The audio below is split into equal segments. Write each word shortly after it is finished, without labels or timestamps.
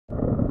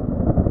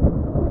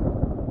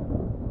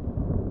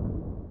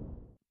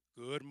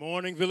Good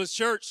morning, Village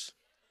Church.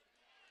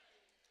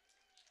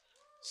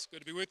 It's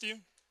good to be with you.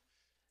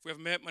 If we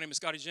haven't met, my name is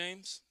Scotty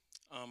James.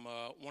 I'm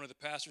one of the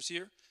pastors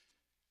here.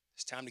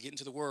 It's time to get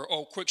into the Word.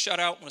 Oh, quick shout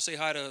out. I want to say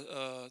hi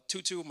to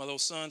Tutu, my little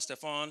son,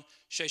 Stefan,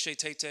 Shay,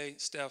 Tay,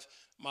 Steph.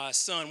 My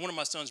son, one of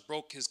my sons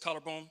broke his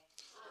collarbone,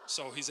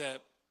 so he's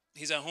at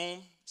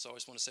home. So I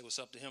just want to say what's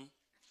up to him.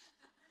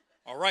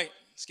 All right,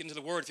 let's get into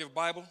the Word. If you have a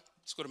Bible,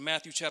 let's go to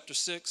Matthew chapter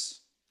 6.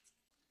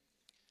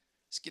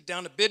 Let's get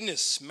down to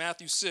business.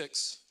 Matthew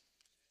 6.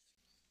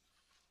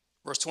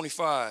 Verse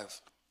 25.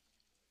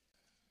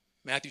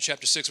 Matthew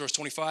chapter 6, verse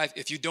 25.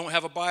 If you don't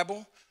have a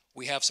Bible,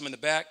 we have some in the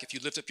back. If you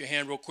lift up your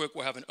hand real quick,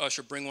 we'll have an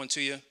usher bring one to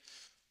you.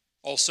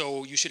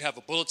 Also, you should have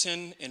a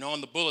bulletin, and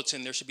on the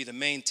bulletin, there should be the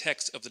main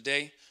text of the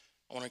day.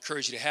 I want to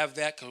encourage you to have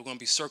that because we're going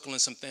to be circling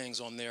some things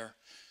on there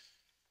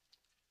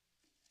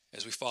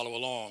as we follow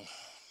along.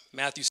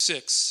 Matthew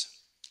 6.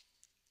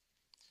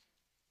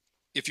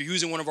 If you're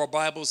using one of our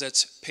Bibles,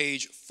 that's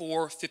page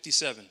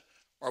 457.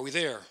 Are we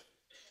there?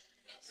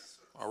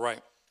 All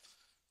right.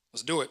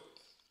 Let's do it.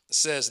 It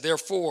says,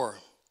 therefore,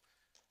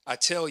 I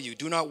tell you,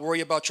 do not worry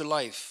about your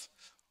life,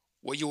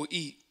 what you will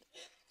eat,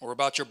 or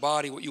about your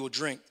body, what you will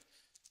drink.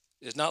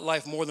 Is not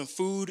life more than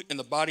food, and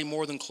the body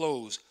more than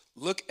clothes?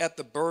 Look at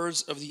the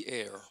birds of the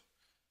air.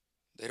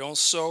 They don't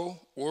sow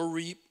or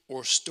reap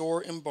or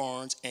store in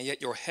barns, and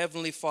yet your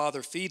heavenly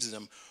Father feeds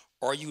them.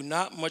 Are you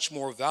not much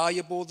more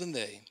valuable than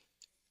they?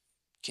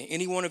 Can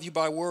any one of you,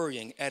 by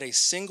worrying, add a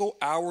single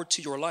hour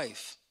to your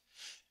life?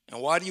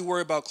 And why do you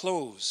worry about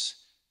clothes?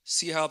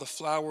 See how the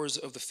flowers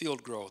of the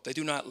field grow. They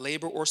do not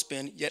labor or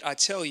spin, yet I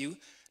tell you,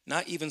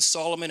 not even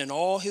Solomon in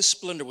all his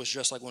splendor was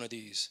dressed like one of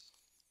these.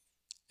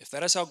 If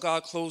that is how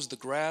God clothes the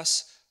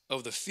grass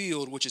of the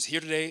field, which is here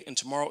today and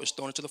tomorrow is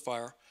thrown into the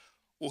fire,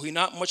 will he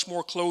not much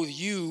more clothe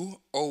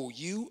you, O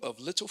you of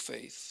little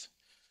faith?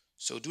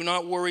 So do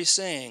not worry,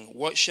 saying,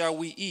 what shall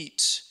we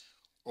eat?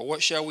 Or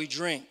what shall we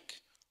drink?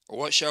 Or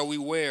what shall we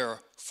wear?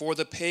 For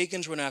the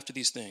pagans run after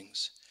these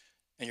things,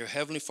 and your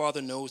heavenly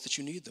Father knows that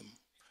you need them.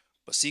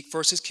 But seek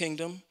first his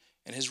kingdom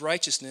and his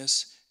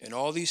righteousness, and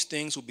all these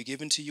things will be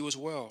given to you as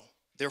well.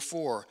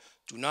 Therefore,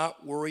 do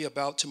not worry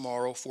about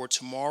tomorrow, for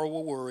tomorrow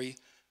will worry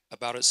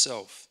about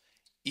itself.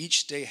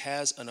 Each day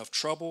has enough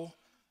trouble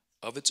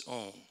of its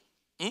own.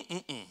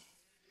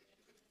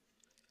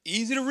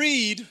 Easy to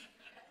read,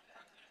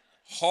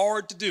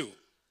 hard to do.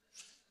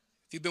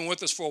 If you've been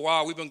with us for a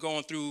while, we've been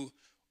going through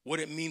what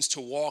it means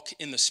to walk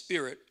in the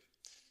Spirit,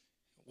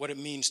 what it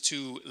means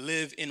to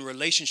live in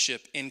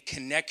relationship, in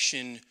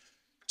connection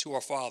to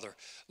our Father.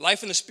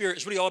 Life in the Spirit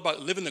is really all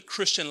about living the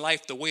Christian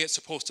life the way it's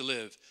supposed to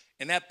live.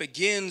 And that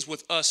begins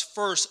with us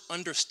first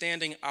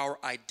understanding our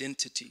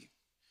identity.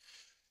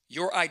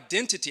 Your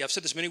identity, I've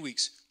said this many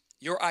weeks,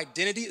 your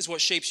identity is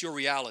what shapes your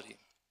reality.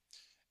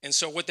 And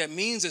so what that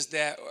means is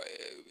that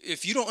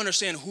if you don't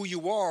understand who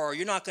you are,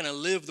 you're not going to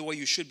live the way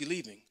you should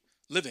be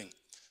living.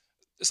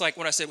 It's like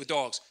what I said with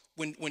dogs.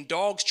 When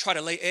dogs try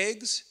to lay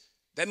eggs,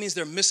 that means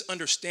they're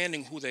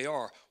misunderstanding who they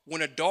are.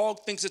 When a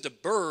dog thinks it's a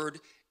bird,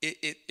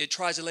 it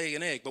tries to lay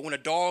an egg. But when a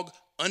dog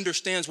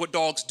understands what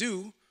dogs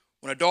do,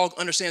 when a dog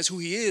understands who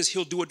he is,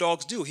 he'll do what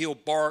dogs do. He'll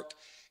bark,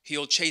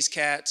 he'll chase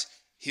cats,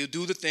 he'll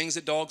do the things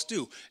that dogs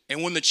do.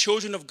 And when the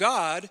children of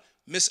God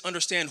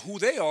misunderstand who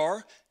they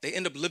are, they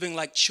end up living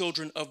like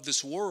children of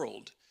this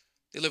world.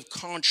 They live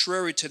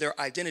contrary to their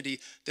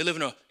identity. They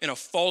live in a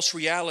false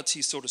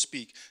reality, so to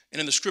speak. And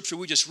in the scripture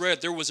we just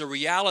read, there was a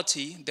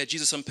reality that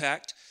Jesus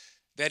unpacked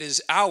that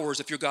is ours,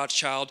 if you're God's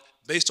child,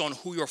 based on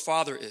who your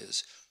Father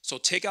is. So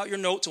take out your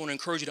notes. I want to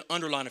encourage you to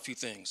underline a few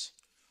things.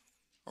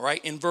 All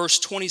right, in verse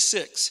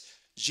 26,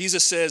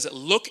 Jesus says,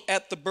 look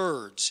at the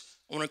birds.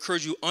 I want to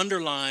encourage you,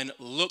 underline,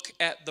 look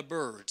at the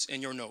birds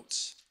in your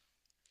notes.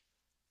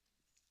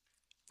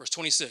 Verse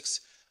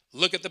 26,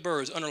 look at the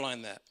birds,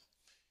 underline that.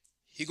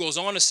 He goes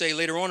on to say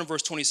later on in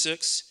verse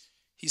 26,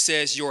 he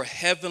says, your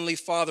heavenly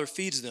Father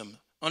feeds them.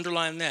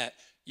 Underline that,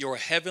 your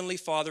heavenly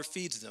Father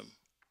feeds them.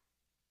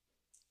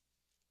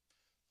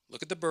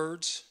 Look at the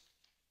birds.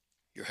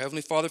 Your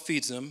heavenly Father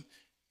feeds them.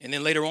 And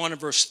then later on in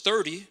verse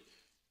 30,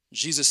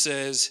 Jesus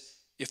says,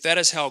 if that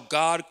is how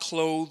God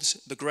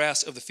clothes the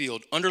grass of the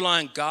field.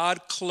 Underline, God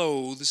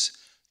clothes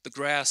the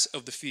grass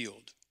of the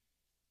field.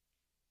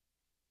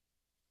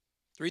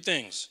 Three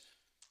things.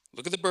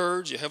 Look at the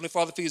birds. Your heavenly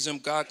Father feeds them.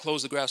 God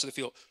clothes the grass of the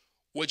field.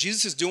 What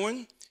Jesus is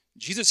doing,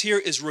 Jesus here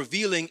is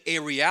revealing a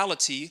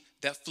reality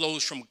that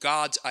flows from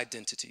God's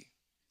identity.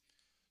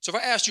 So if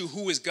I asked you,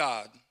 who is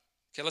God?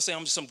 Okay, let's say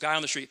I'm just some guy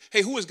on the street.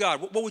 Hey, who is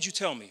God? What would you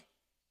tell me?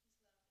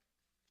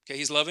 Okay,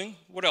 he's loving.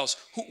 What else?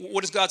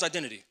 What is God's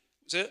identity?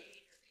 Is it?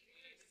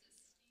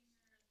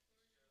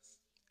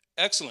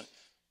 Excellent.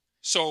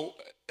 So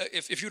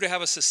if you were to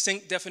have a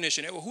succinct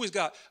definition, who is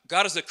God?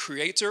 God is the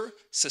creator,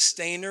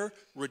 sustainer,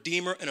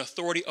 redeemer, and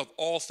authority of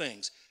all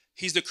things.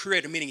 He's the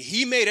creator, meaning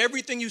he made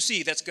everything you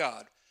see, that's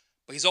God.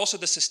 But he's also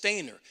the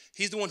sustainer.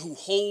 He's the one who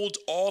holds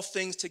all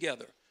things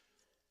together.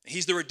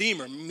 He's the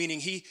redeemer, meaning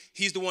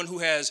he's the one who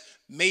has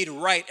made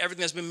right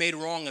everything that's been made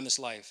wrong in this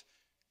life.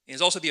 And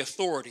he's also the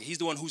authority. He's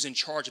the one who's in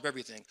charge of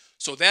everything.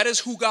 So that is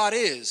who God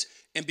is.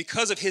 And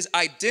because of his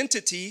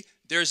identity,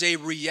 there's a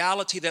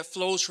reality that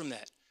flows from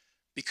that.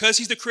 Because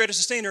he's the creator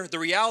sustainer, the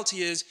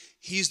reality is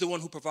he's the one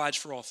who provides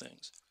for all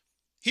things.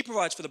 He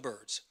provides for the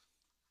birds.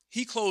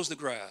 He clothes the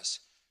grass.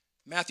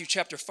 Matthew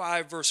chapter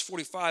 5, verse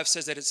 45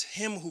 says that it's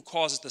him who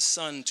causes the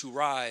sun to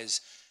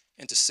rise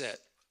and to set.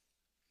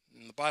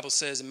 And the Bible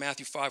says in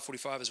Matthew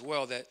 5:45 as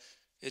well that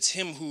it's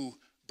him who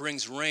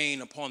brings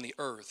rain upon the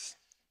earth.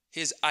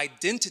 His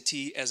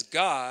identity as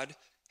God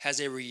has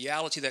a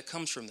reality that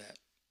comes from that.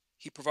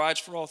 He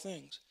provides for all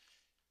things.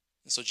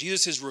 And so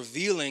Jesus is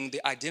revealing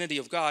the identity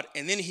of God,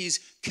 and then he's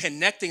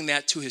connecting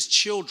that to his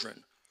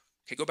children.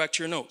 Okay, go back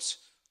to your notes.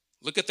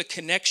 Look at the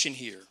connection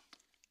here.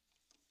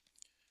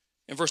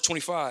 In verse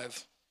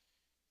 25,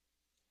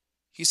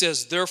 he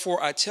says,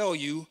 therefore I tell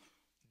you,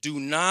 do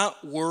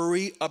not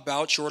worry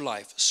about your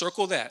life.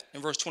 Circle that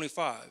in verse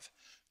 25.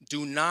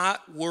 Do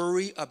not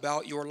worry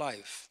about your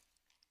life.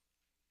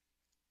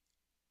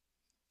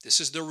 This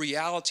is the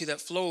reality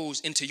that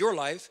flows into your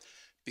life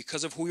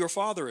because of who your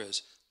father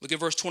is. Look at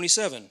verse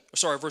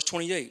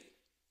 28.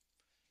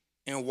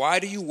 And why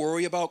do you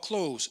worry about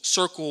clothes?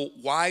 Circle,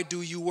 why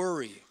do you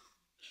worry?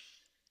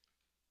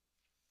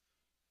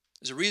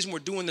 There's a reason we're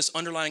doing this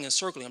underlining and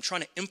circling. I'm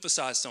trying to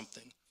emphasize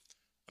something.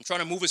 I'm trying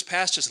to move us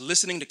past just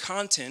listening to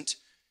content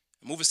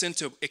and move us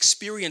into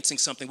experiencing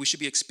something we should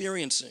be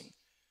experiencing.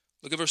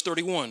 Look at verse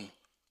 31.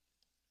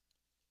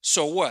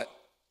 So what?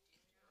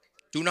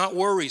 Do not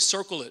worry.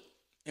 Circle it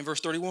in verse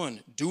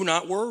 31. Do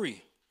not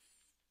worry,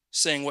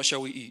 saying, what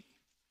shall we eat?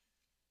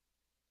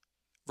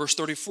 Verse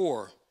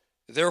 34.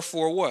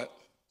 Therefore what?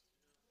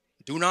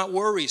 Do not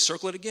worry.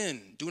 Circle it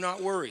again. Do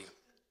not worry.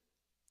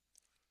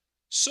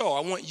 So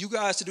I want you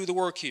guys to do the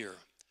work here.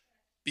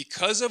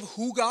 Because of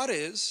who God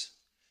is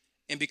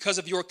and because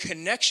of your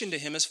connection to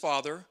him as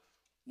Father,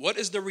 what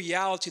is the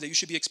reality that you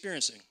should be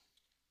experiencing?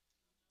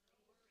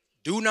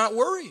 Do not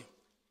worry.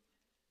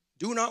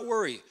 Do not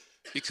worry.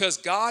 Because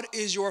God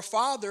is your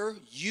Father,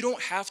 you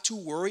don't have to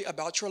worry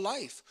about your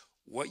life,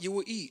 what you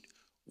will eat,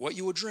 what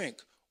you will drink,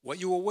 what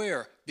you will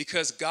wear.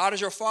 Because God is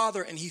your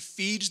Father and he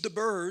feeds the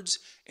birds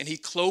and he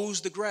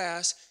clothes the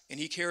grass and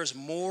he cares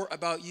more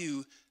about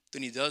you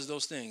than he does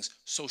those things.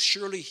 So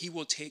surely he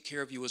will take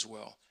care of you as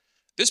well.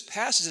 This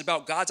passage is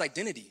about God's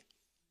identity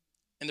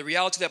and the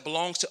reality that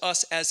belongs to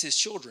us as his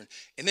children.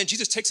 And then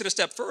Jesus takes it a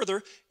step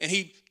further and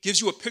he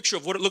gives you a picture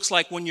of what it looks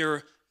like when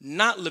you're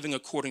not living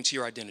according to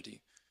your identity.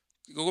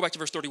 Go back to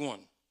verse 31.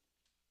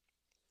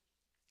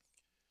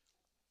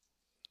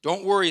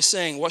 Don't worry,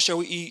 saying, what shall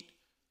we eat?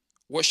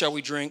 What shall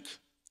we drink?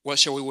 What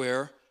shall we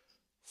wear?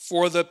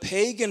 For the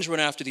pagans run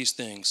after these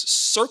things.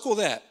 Circle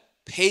that.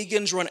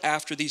 Pagans run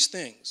after these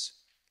things.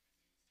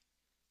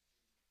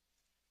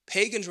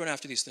 Pagans run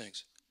after these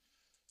things.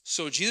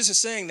 So Jesus is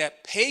saying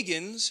that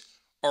pagans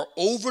are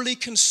overly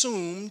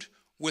consumed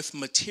with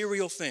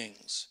material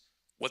things.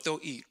 What they'll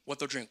eat, what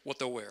they'll drink, what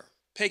they'll wear.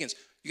 Pagans.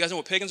 You guys know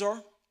what pagans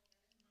are?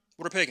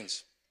 What are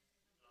pagans?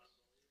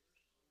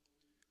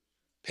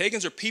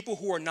 Pagans are people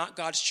who are not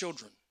God's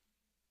children.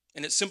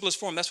 In its simplest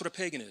form, that's what a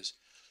pagan is.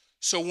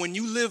 So when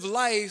you live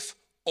life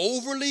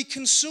overly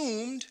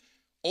consumed,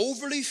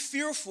 overly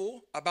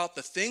fearful about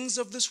the things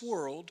of this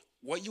world,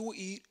 what you will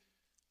eat,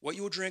 what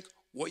you will drink,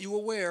 what you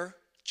will wear,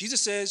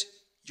 Jesus says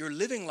you're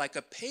living like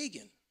a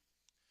pagan.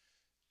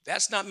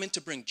 That's not meant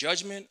to bring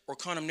judgment or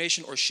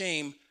condemnation or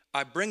shame.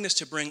 I bring this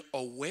to bring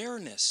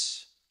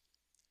awareness.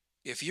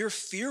 If you're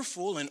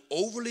fearful and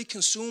overly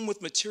consumed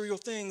with material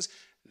things,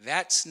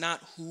 that's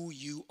not who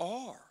you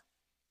are,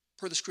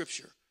 per the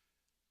scripture.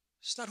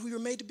 It's not who you're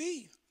made to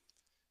be.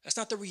 That's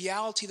not the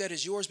reality that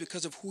is yours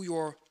because of who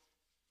your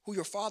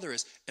Father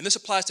is. And this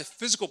applies to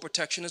physical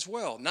protection as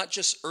well, not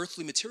just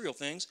earthly material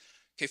things.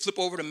 Okay, flip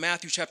over to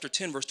Matthew chapter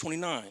 10, verse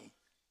 29.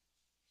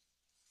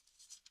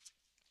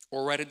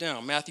 Or write it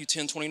down, Matthew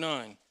 10,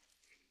 29.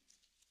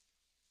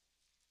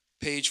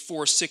 Page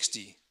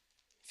 460,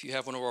 if you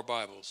have one of our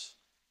Bibles.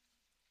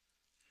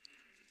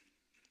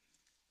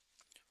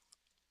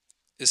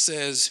 It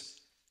says,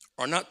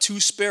 are not 2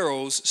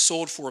 sparrows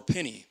sold for a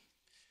penny?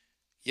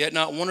 Yet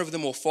not one of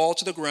them will fall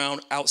to the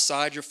ground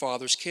outside your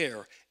Father's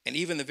care. And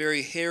even the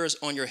very hairs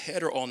on your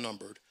head are all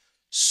numbered.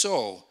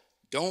 So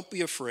don't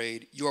be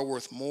afraid. You are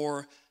worth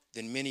more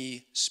than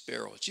many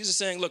sparrows. Jesus is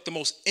saying, look, the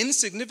most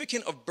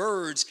insignificant of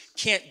birds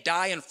can't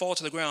die and fall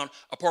to the ground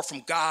apart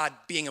from God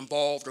being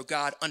involved or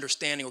God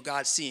understanding or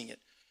God seeing it.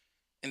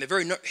 And the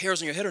very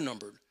hairs on your head are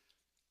numbered.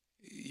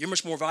 You're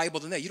much more valuable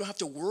than that. You don't have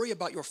to worry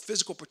about your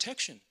physical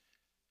protection.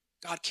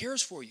 God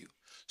cares for you.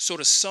 So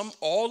to sum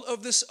all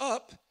of this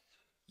up,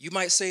 you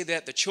might say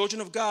that the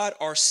children of God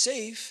are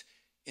safe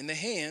in the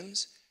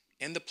hands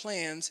and the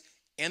plans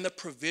and the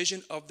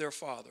provision of their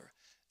Father.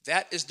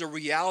 That is the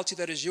reality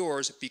that is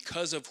yours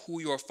because of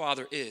who your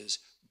Father is.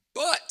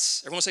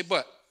 But, everyone say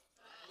but.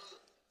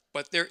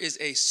 But there is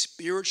a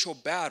spiritual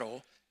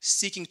battle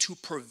seeking to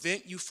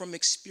prevent you from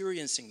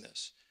experiencing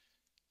this.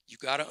 You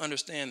got to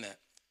understand that.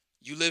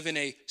 You live in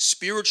a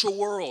spiritual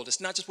world.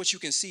 It's not just what you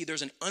can see.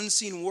 There's an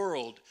unseen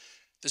world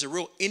There's a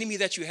real enemy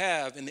that you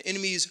have, and the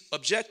enemy's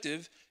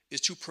objective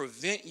is to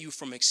prevent you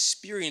from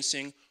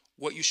experiencing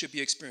what you should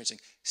be experiencing.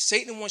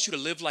 Satan wants you to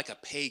live like a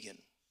pagan.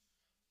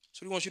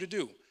 That's what he wants you to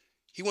do.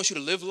 He wants you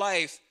to live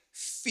life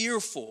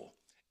fearful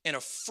and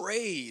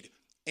afraid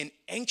and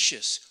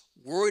anxious,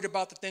 worried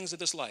about the things of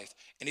this life.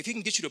 And if he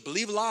can get you to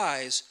believe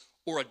lies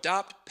or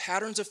adopt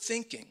patterns of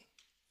thinking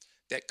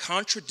that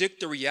contradict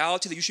the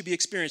reality that you should be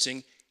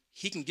experiencing,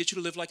 he can get you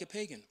to live like a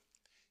pagan.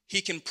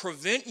 He can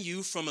prevent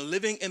you from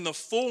living in the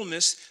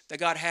fullness that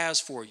God has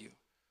for you.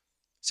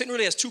 Satan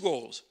really has two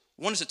goals.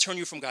 One is to turn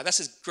you from God. That's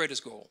his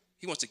greatest goal.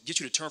 He wants to get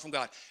you to turn from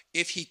God.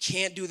 If he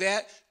can't do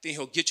that, then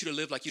he'll get you to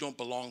live like you don't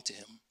belong to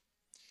him.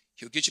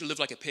 He'll get you to live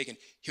like a pagan.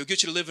 He'll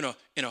get you to live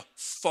in a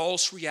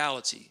false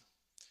reality.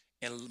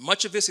 And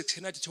much of this is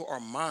connected to our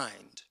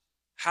mind,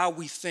 how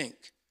we think,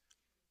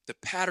 the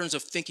patterns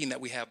of thinking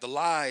that we have, the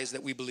lies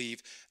that we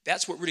believe.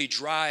 That's what really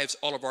drives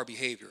all of our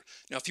behavior.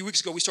 Now, a few weeks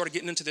ago, we started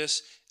getting into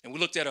this, and we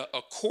looked at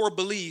a core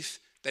belief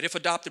that, if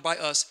adopted by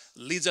us,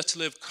 leads us to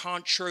live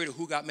contrary to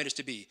who God made us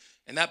to be.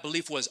 And that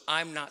belief was,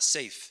 I'm not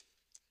safe.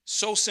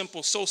 So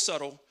simple, so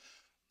subtle.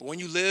 But when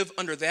you live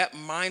under that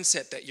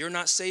mindset that you're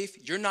not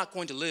safe, you're not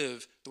going to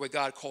live the way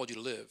God called you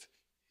to live.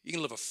 You're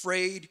going to live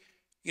afraid.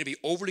 You're going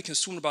to be overly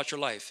consumed about your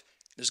life.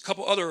 There's a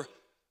couple other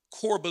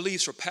core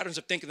beliefs or patterns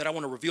of thinking that I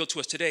want to reveal to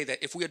us today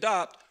that if we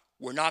adopt,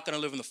 we're not going to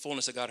live in the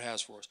fullness that God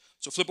has for us.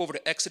 So flip over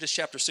to Exodus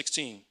chapter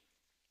 16.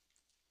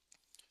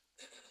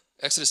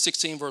 Exodus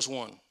 16, verse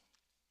 1.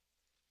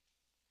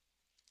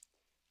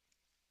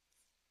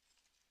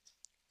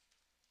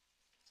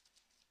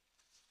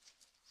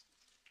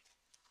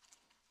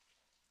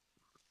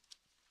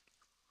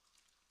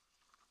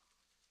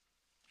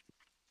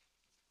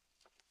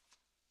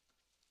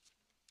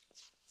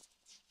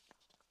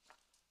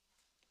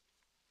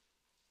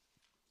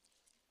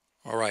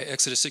 All right,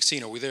 Exodus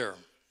 16, are we there?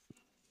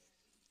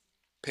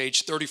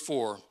 Page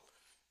 34,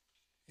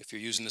 if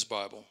you're using this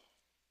Bible.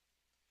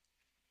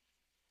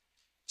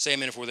 Say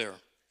amen if we're there.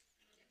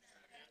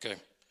 Okay.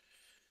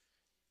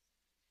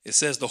 It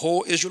says, the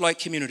whole Israelite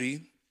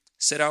community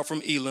set out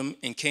from Elim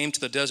and came to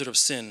the desert of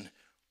Sin,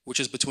 which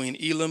is between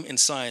Elim and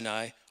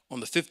Sinai,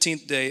 on the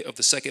 15th day of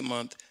the second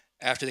month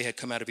after they had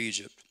come out of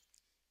Egypt.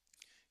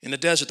 In the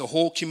desert, the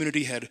whole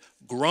community had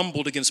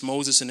grumbled against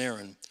Moses and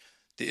Aaron.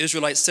 The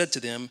Israelites said to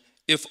them,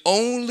 if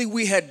only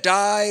we had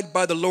died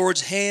by the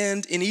Lord's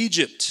hand in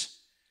Egypt.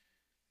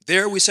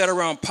 There we sat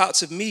around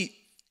pots of meat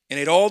and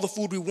ate all the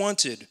food we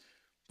wanted,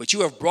 but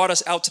you have brought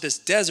us out to this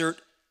desert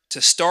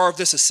to starve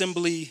this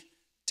assembly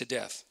to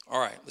death. All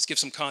right, let's give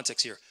some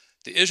context here.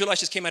 The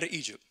Israelites just came out of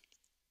Egypt.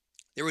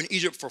 They were in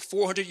Egypt for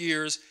 400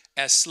 years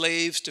as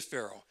slaves to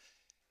Pharaoh.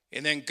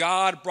 And then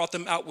God brought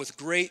them out with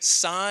great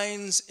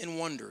signs and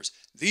wonders.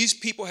 These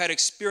people had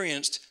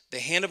experienced the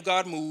hand of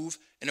God move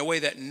in a way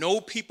that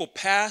no people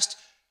past,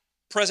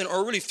 present,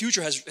 or really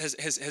future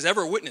has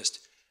ever witnessed.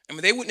 I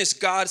mean, they witnessed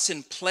God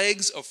send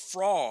plagues of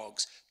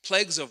frogs,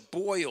 plagues of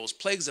boils,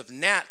 plagues of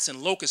gnats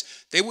and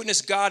locusts. They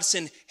witnessed God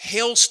send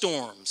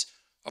hailstorms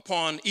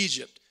upon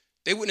Egypt.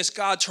 They witnessed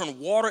God turn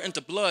water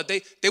into blood.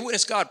 They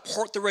witnessed God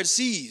part the Red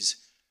Seas.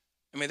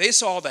 I mean, they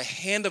saw the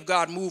hand of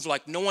God move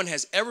like no one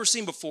has ever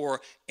seen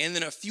before. And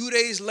then a few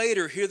days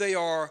later, here they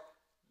are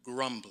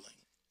grumbling,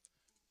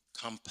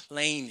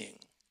 complaining,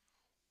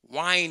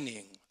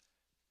 whining,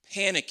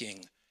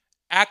 panicking,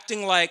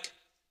 acting like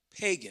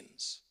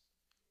pagans,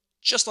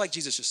 just like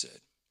Jesus just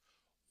said,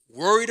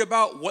 worried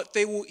about what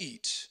they will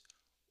eat,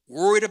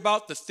 worried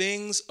about the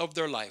things of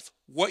their life.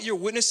 What you're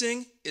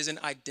witnessing is an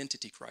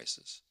identity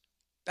crisis.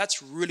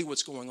 That's really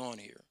what's going on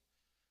here.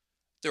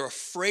 They're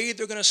afraid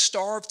they're going to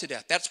starve to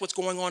death. That's what's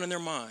going on in their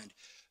mind.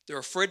 They're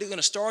afraid they're going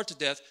to starve to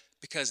death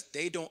because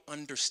they don't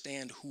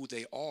understand who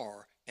they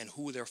are and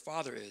who their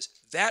father is.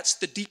 That's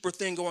the deeper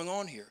thing going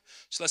on here.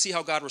 So let's see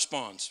how God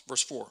responds.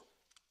 Verse 4.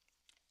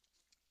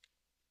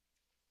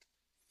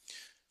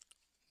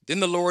 Then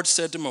the Lord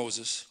said to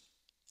Moses,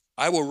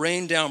 I will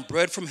rain down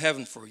bread from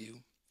heaven for you.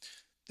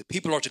 The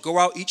people are to go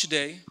out each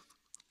day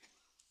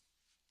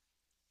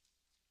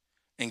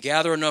and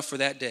gather enough for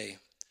that day.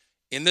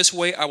 In this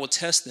way, I will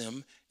test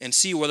them and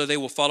see whether they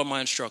will follow my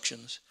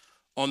instructions.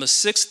 On the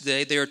sixth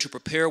day, they are to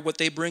prepare what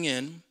they bring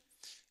in,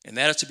 and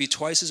that is to be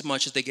twice as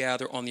much as they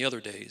gather on the other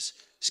days.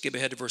 Skip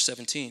ahead to verse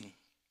 17.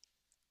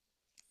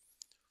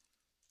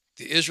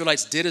 The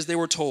Israelites did as they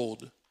were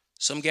told.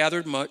 Some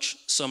gathered much,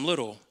 some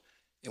little.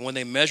 And when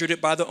they measured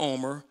it by the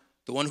omer,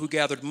 the one who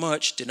gathered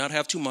much did not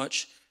have too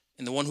much,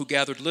 and the one who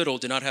gathered little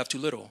did not have too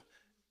little.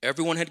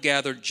 Everyone had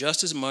gathered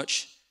just as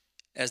much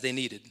as they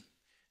needed.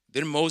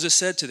 Then Moses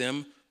said to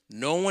them,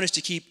 no one is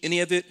to keep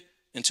any of it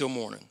until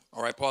morning.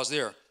 All right, pause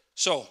there.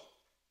 So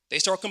they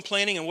start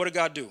complaining, and what did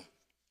God do?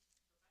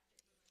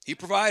 He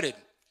provided,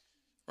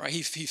 right?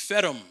 He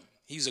fed them.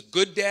 He's a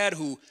good dad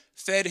who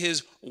fed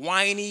his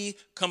whiny,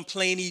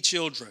 complainy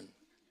children.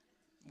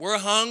 We're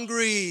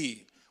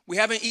hungry. We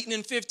haven't eaten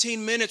in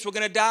 15 minutes. We're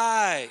going to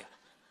die.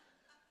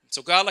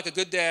 So God, like a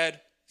good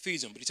dad,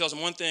 feeds them. But he tells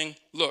them one thing.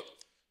 Look,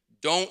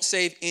 don't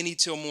save any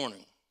till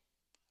morning.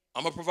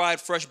 I'm going to provide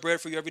fresh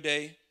bread for you every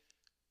day.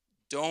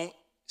 Don't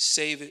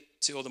save it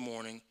till the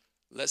morning.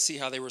 Let's see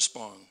how they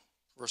respond.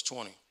 Verse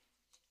 20.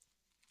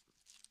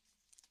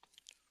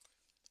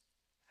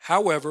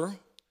 However,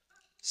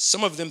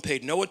 some of them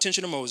paid no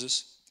attention to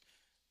Moses.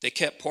 They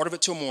kept part of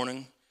it till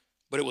morning,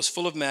 but it was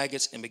full of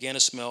maggots and began to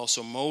smell,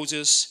 so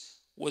Moses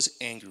was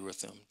angry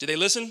with them. Did they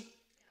listen?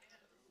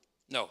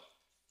 No.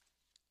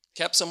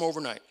 Kept some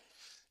overnight.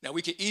 Now,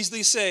 we could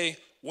easily say,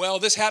 well,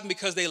 this happened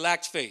because they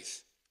lacked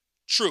faith.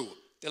 True,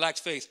 they lacked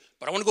faith.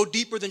 But I want to go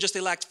deeper than just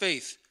they lacked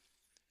faith.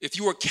 If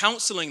you were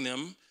counseling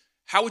them,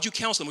 how would you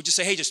counsel them? Would you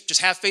say, hey,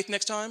 just have faith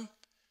next time?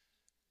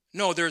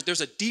 No,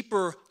 there's a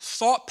deeper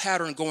thought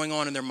pattern going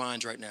on in their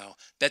minds right now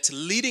that's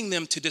leading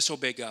them to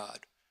disobey God.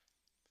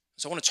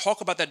 So I want to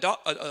talk about that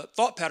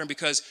thought pattern,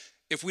 because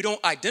if we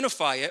don't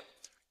identify it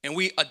and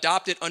we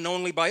adopt it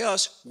unknowingly by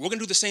us, we're going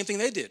to do the same thing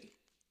they did.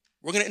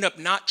 We're going to end up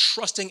not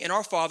trusting in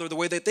our Father the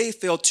way that they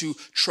failed to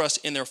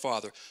trust in their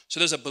Father. So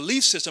there's a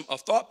belief system, a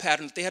thought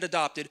pattern that they had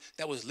adopted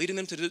that was leading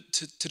them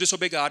to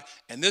disobey God.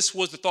 And this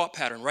was the thought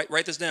pattern.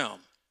 Write this down.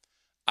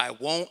 I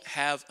won't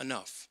have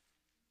enough.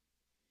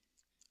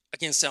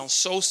 Again, sounds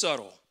so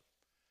subtle.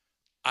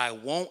 I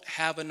won't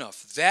have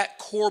enough. That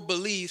core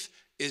belief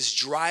is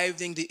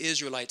driving the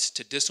Israelites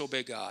to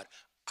disobey God.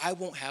 I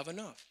won't have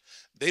enough.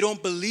 They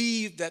don't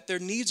believe that their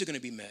needs are going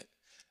to be met.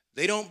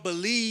 They don't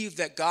believe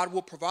that God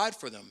will provide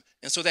for them.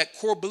 And so that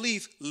core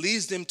belief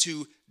leads them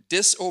to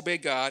disobey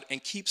God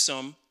and keep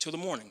some till the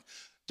morning.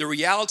 The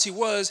reality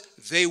was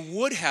they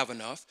would have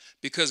enough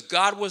because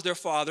God was their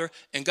Father,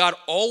 and God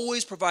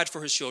always provides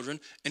for his children,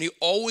 and he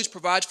always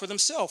provides for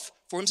himself.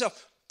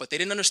 But they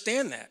didn't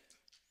understand that.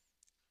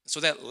 So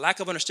that lack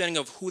of understanding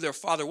of who their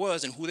Father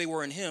was and who they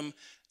were in him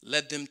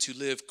led them to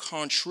live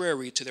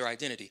contrary to their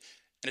identity.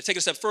 And to take it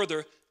a step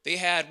further, they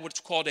had what's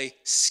called a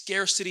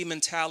scarcity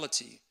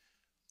mentality.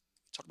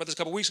 Talked about this a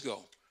couple weeks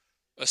ago.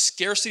 A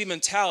scarcity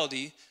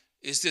mentality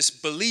is this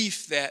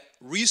belief that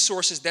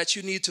resources that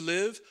you need to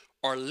live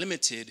are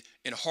limited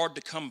and hard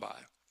to come by.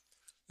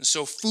 And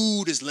so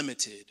food is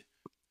limited,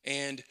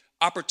 and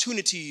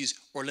opportunities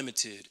are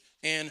limited,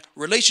 and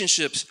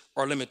relationships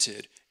are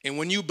limited. And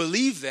when you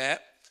believe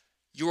that,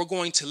 you're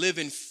going to live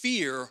in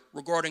fear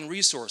regarding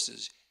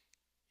resources.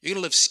 You're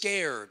going to live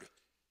scared.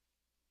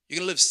 You're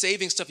going to live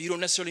saving stuff you don't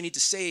necessarily need to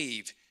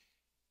save.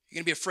 You're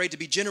going to be afraid to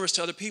be generous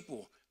to other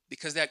people,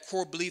 because that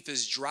core belief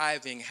is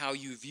driving how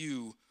you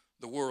view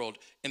the world.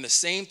 And the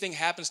same thing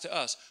happens to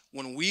us.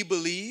 When we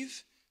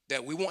believe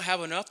that we won't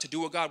have enough to do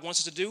what God wants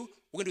us to do,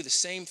 we're going to do the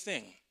same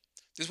thing.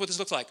 This is what this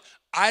looks like.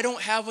 I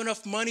don't have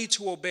enough money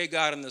to obey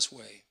God in this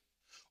way.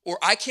 Or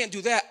I can't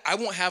do that. I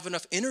won't have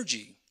enough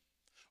energy.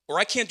 Or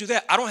I can't do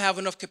that. I don't have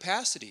enough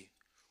capacity.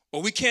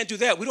 Or we can't do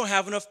that. We don't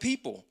have enough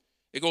people.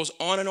 It goes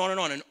on and on and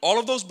on. And all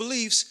of those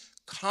beliefs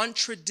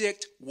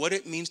contradict what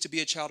it means to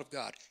be a child of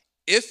God.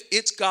 If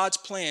it's God's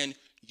plan,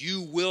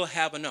 you will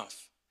have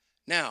enough.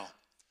 Now,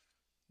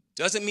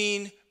 doesn't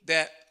mean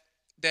that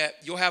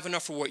you'll have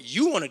enough for what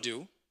you want to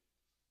do,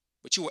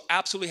 but you will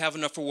absolutely have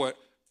enough for what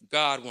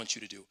God wants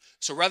you to do.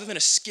 So rather than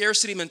a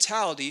scarcity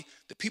mentality,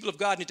 the people of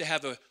God need to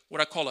have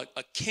what I call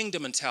a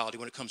kingdom mentality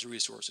when it comes to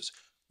resources.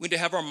 We need to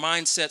have our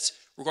mindsets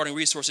regarding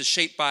resources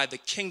shaped by the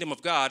kingdom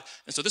of God.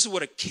 And so this is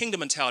what a kingdom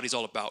mentality is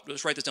all about.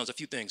 Let's write this down. There's a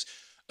few things.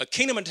 A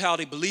kingdom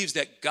mentality believes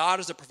that God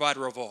is the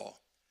provider of all.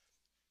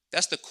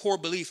 That's the core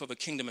belief of a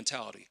kingdom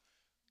mentality.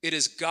 It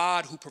is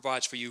God who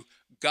provides for you.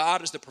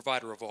 God is the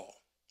provider of all.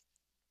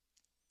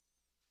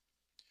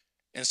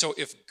 And so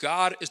if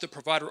God is the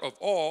provider of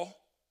all,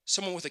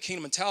 someone with a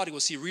kingdom mentality will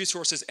see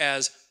resources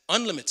as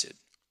unlimited.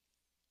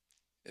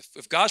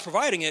 If God's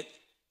providing it,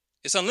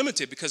 it's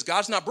unlimited because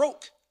God's not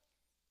broke,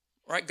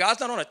 right? God's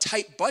not on a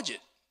tight budget.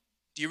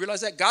 Do you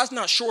realize that? God's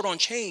not short on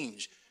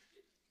change.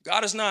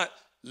 God is not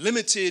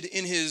limited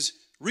in his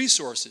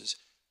resources.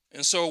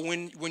 And so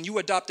when you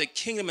adopt a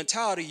kingdom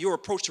mentality, your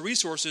approach to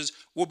resources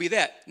will be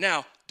that.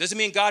 Now, doesn't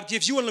mean God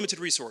gives you unlimited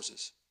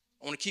resources.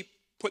 I want to keep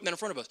putting that in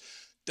front of us.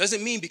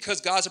 Doesn't mean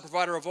because God's a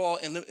provider of all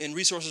and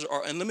resources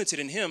are unlimited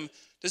in him,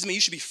 doesn't mean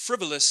you should be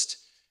frivolous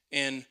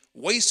and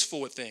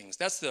wasteful with things.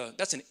 That's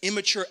an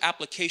immature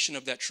application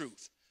of that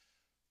truth.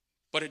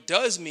 But it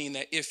does mean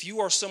that if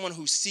you are someone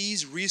who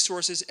sees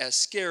resources as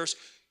scarce,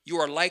 you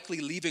are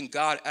likely leaving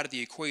God out of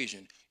the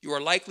equation. You are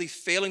likely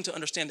failing to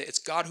understand that it's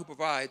God who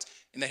provides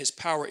and that his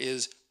power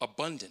is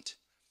abundant.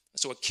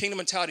 So a kingdom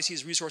mentality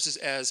sees resources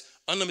as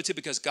unlimited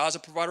because God's a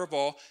provider of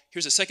all.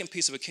 Here's a second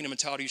piece of a kingdom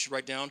mentality you should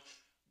write down.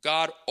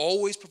 God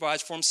always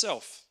provides for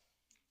himself.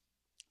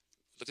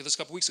 Looked at this a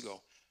couple weeks ago.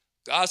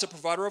 God's a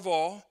provider of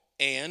all,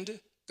 and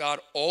God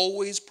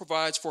always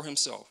provides for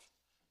himself.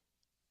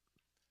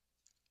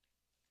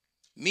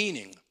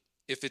 Meaning,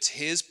 if it's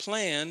his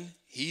plan,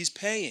 he's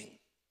paying.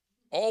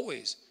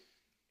 Always.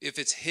 If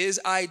it's his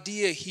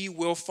idea, he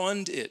will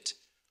fund it.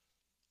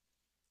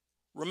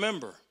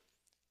 Remember,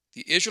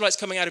 the Israelites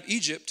coming out of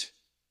Egypt,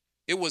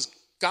 it was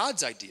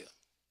God's idea.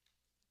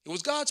 It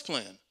was God's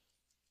plan.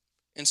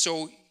 And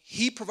so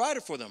he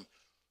provided for them.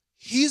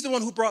 He's the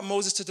one who brought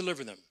Moses to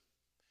deliver them.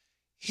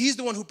 He's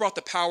the one who brought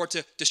the power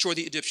to destroy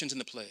the Egyptians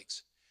and the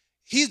plagues.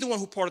 He's the one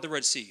who parted the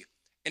Red Sea.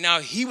 And now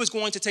he was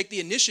going to take the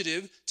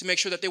initiative to make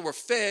sure that they were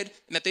fed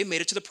and that they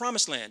made it to the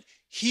promised land.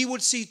 He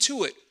would see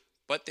to it,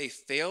 but they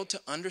failed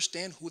to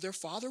understand who their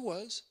father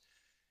was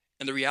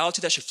and the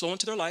reality that should flow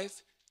into their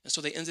life. And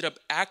so they ended up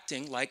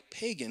acting like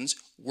pagans,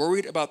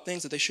 worried about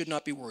things that they should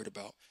not be worried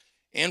about.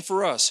 And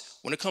for us,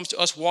 when it comes to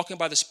us walking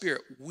by the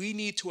Spirit, we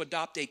need to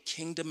adopt a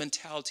kingdom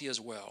mentality as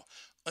well,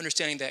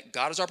 understanding that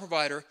God is our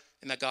provider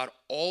and that God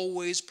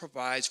always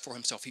provides for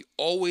himself. He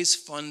always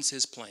funds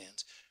his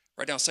plans.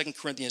 Write down 2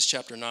 Corinthians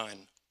chapter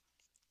 9,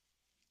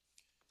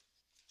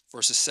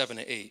 verses 7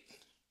 to 8.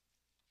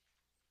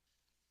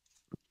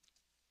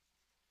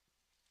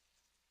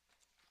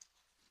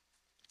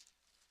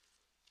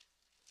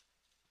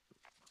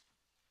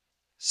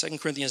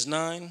 Second Corinthians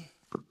 9,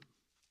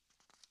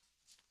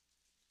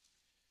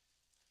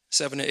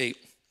 7 to 8.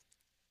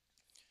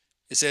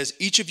 It says,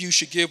 each of you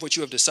should give what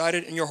you have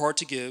decided in your heart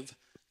to give,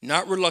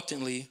 not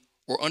reluctantly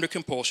or under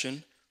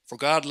compulsion, for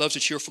God loves a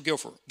cheerful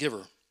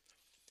giver.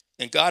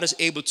 And God is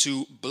able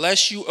to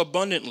bless you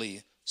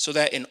abundantly, so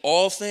that in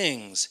all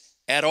things,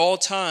 at all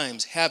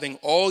times, having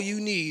all you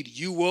need,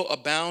 you will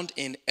abound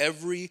in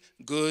every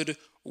good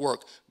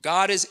work.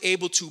 God is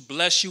able to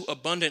bless you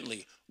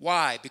abundantly.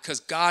 Why?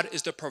 Because God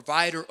is the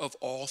provider of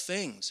all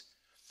things.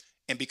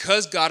 And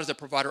because God is the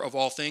provider of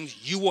all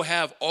things, you will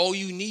have all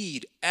you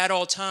need at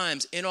all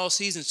times, in all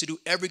seasons, to do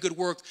every good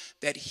work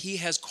that he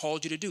has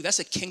called you to do. That's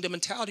a kingdom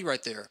mentality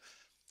right there.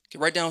 Okay,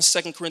 write down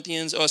 2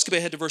 Corinthians, skip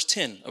ahead to verse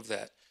 10 of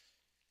that.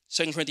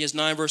 2 Corinthians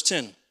 9, verse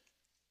 10.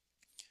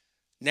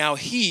 Now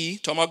he,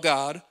 talking about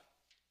God,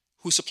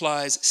 who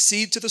supplies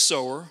seed to the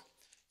sower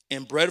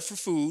and bread for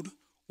food,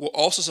 will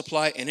also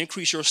supply and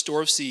increase your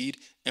store of seed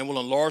and will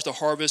enlarge the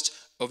harvest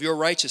of your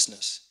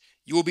righteousness.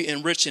 You will be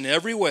enriched in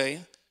every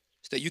way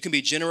so that you can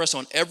be generous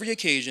on every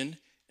occasion,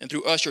 and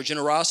through us your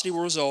generosity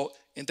will result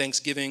in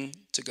thanksgiving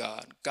to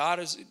God.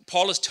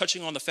 Paul is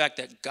touching on the fact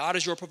that God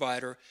is your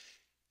provider.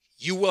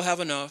 You will have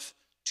enough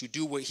to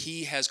do what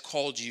he has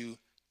called you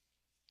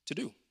to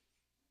do.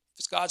 If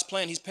it's God's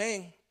plan, he's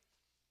paying.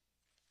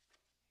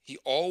 He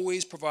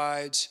always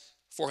provides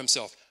for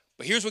himself.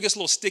 But here's what gets a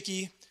little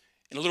sticky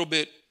and a little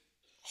bit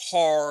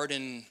hard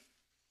and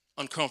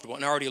uncomfortable,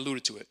 and I already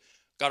alluded to it.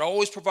 God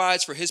always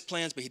provides for his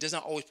plans, but he does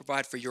not always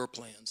provide for your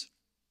plans.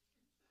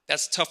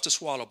 That's tough to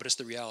swallow, but it's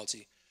the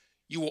reality.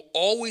 You will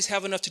always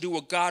have enough to do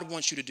what God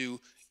wants you to do.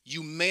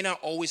 You may not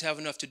always have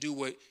enough to do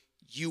what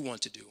you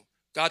want to do.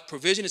 God's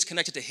provision is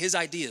connected to his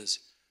ideas.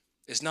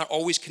 It's not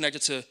always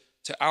connected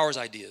to our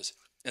ideas.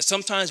 And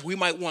sometimes we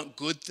might want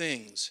good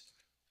things.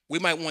 We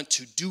might want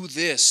to do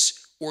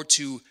this, or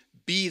to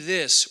be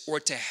this, or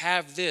to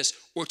have this,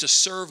 or to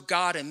serve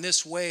God in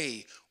this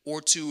way,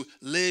 or to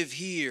live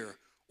here,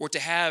 or to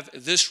have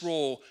this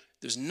role.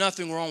 There's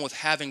nothing wrong with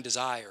having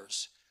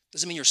desires.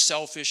 Doesn't mean you're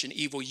selfish and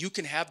evil. You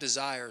can have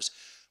desires,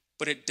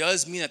 but it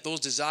does mean that those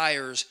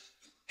desires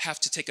have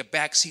to take a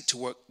backseat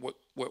to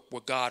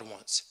what God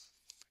wants.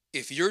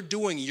 If you're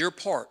doing your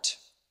part,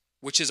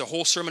 which is a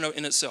whole sermon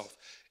in itself,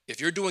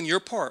 if you're doing your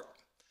part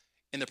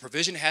and the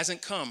provision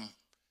hasn't come,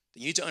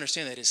 then you need to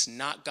understand that it's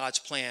not God's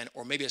plan,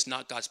 or maybe it's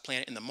not God's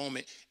plan in the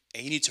moment,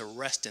 and you need to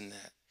rest in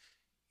that.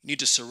 You need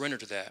to surrender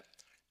to that.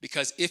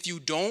 Because if you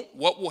don't,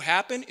 what will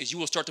happen is you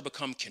will start to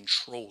become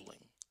controlling.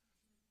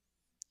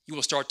 You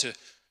will start to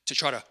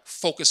try to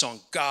focus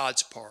on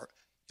God's part.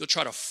 You'll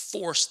try to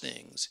force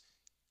things.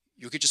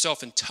 You'll get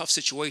yourself in tough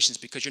situations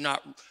because you're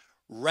not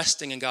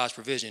resting in God's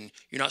provision.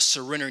 You're not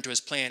surrendering to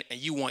his plan, and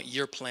you want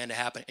your plan to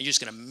happen, and you're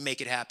just going to make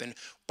it happen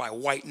by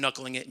white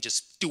knuckling it and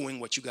just doing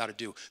what you got to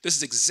do. This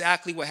is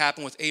exactly what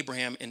happened with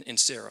Abraham and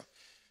Sarah.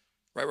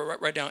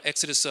 Write down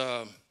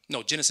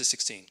Genesis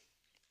 16.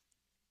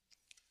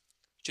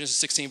 Genesis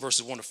 16,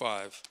 verses 1 to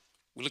 5.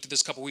 We looked at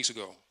this a couple weeks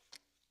ago.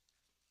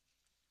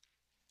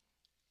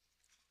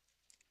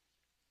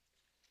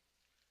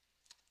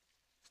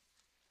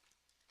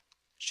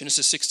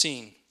 Genesis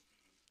 16.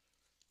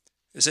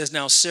 It says,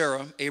 now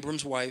Sarah,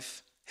 Abram's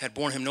wife, had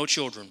borne him no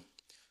children,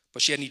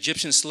 but she had an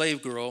Egyptian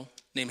slave girl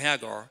named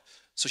Hagar.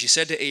 So she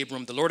said to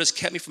Abram, the Lord has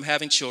kept me from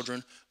having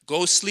children.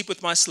 Go sleep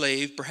with my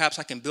slave. Perhaps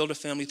I can build a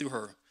family through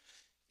her.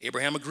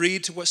 Abraham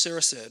agreed to what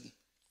Sarah said.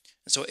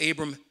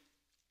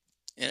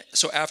 And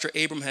so after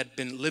Abram had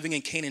been living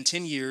in Canaan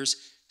 10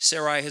 years,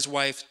 Sarai, his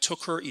wife,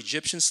 took her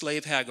Egyptian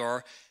slave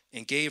Hagar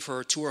and gave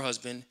her to her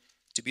husband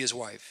to be his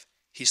wife.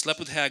 He slept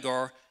with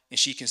Hagar, and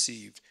she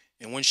conceived.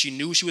 And when she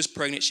knew she was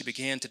pregnant, she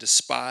began to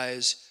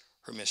despise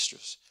her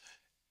mistress.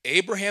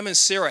 Abraham and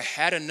Sarah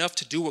had enough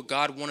to do what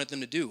God wanted them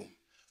to do,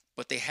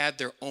 but they had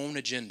their own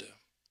agenda.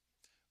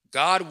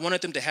 God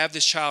wanted them to have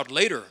this child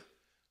later,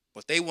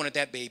 but they wanted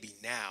that baby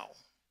now.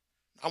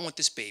 I want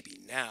this baby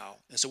now.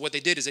 And so what they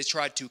did is they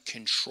tried to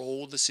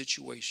control the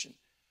situation.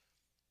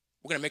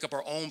 We're going to make up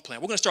our own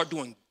plan. We're going to start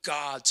doing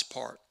God's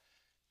part.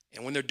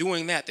 And when they're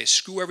doing that, they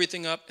screw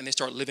everything up and they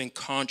start living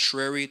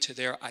contrary to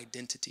their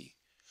identity.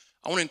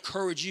 I want to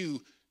encourage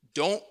you,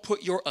 don't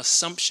put your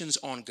assumptions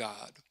on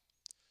God.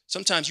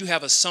 Sometimes you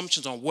have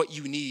assumptions on what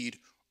you need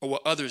or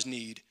what others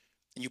need,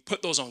 and you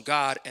put those on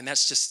God, and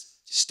that's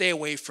just, stay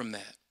away from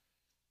that.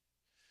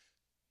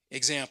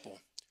 Example,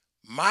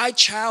 My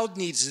child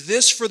needs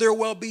this for their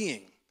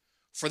well-being.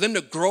 For them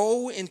to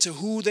grow into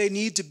who they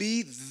need to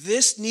be,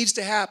 this needs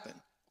to happen,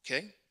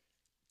 okay?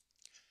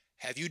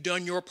 Have you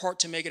done your part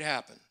to make it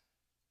happen?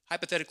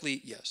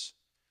 Hypothetically, yes.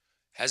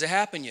 Has it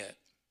happened yet?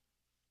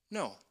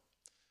 No.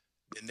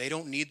 Then they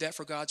don't need that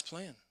for God's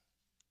plan.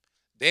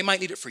 They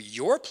might need it for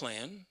your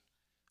plan,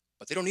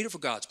 but they don't need it for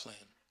God's plan,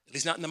 at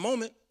least not in the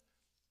moment.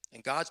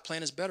 And God's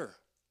plan is better.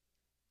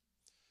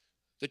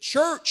 The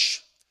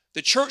church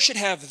should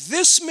have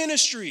this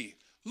ministry.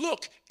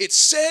 Look, it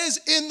says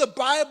in the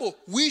Bible,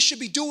 we should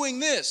be doing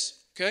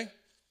this, okay?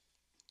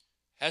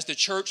 Has the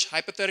church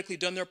hypothetically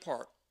done their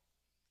part?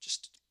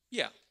 Just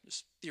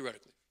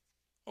theoretically.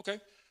 Okay.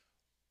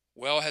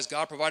 Well, has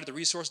God provided the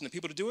resource and the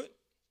people to do it?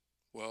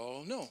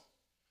 Well, no.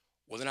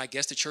 Well, then I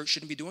guess the church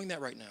shouldn't be doing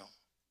that right now.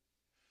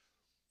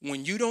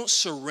 When you don't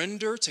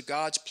surrender to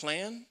God's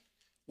plan,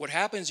 what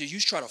happens is you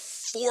try to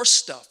force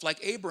stuff like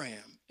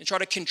Abraham and try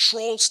to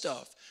control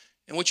stuff.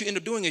 And what you end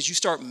up doing is you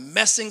start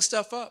messing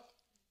stuff up.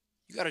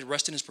 You got to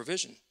rest in his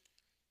provision.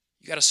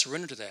 You got to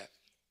surrender to that.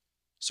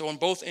 So on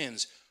both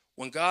ends,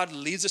 when God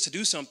leads us to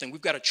do something,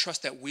 we've got to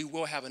trust that we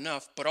will have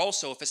enough. But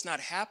also, if it's not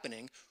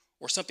happening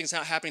or something's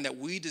not happening that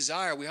we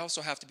desire, we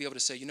also have to be able to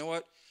say, you know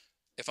what?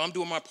 If I'm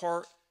doing my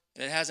part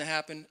and it hasn't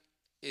happened,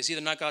 it's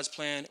either not God's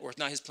plan or it's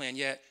not his plan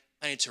yet.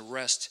 I need to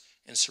rest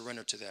and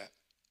surrender to that.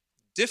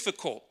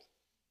 Difficult,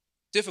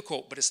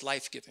 but it's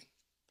life-giving.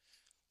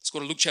 Let's go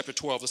to Luke chapter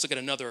 12. Let's look at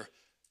another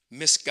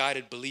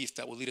misguided belief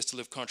that will lead us to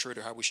live contrary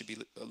to how we should be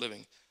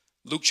living.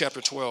 Luke chapter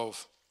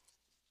 12,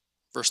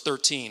 verse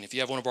 13. If you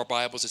have one of our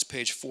Bibles, it's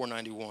page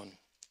 491.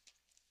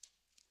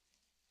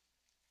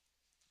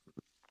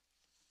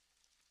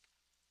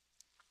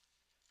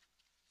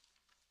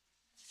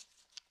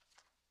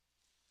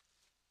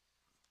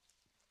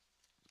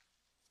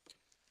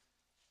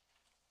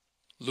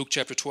 Luke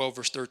chapter 12,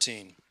 verse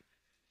 13.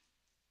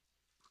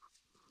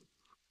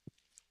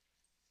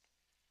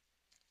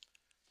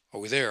 Are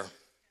we there?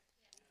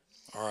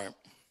 All right.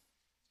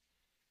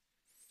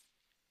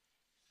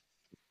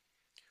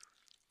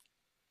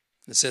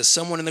 It says,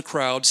 someone in the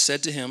crowd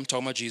said to him,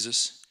 talking about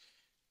Jesus,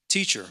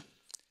 "Teacher,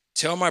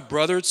 tell my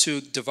brother to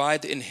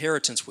divide the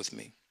inheritance with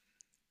me."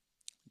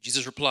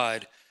 Jesus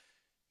replied,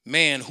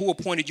 "Man, who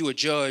appointed you a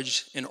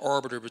judge and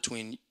arbiter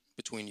between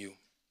you?"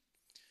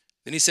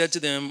 Then he said to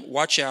them,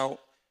 "Watch out,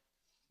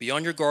 be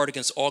on your guard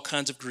against all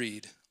kinds of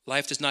greed.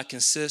 Life does not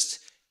consist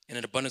in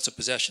an abundance of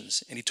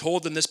possessions." And he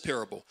told them this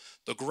parable.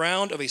 The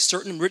ground of a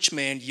certain rich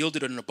man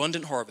yielded an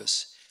abundant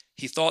harvest.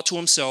 He thought to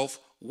himself,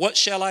 "What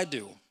shall I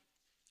do?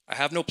 I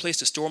have no place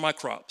to store my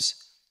crops."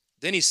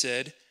 Then he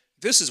said,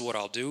 "This is what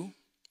I'll do.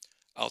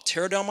 I'll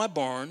tear down my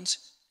barns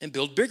and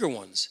build bigger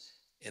ones,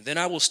 and then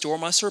I will store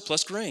my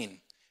surplus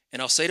grain.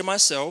 And I'll say to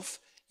myself,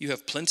 you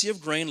have plenty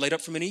of grain laid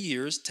up for many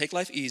years. Take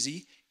life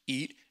easy,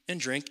 eat and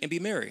drink and be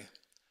merry."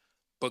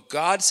 But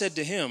God said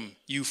to him,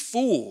 "You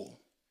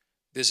fool,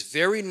 this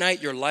very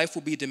night your life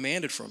will be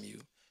demanded from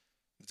you.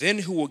 Then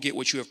who will get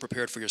what you have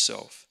prepared for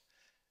yourself?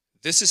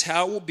 This is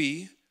how it will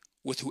be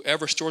with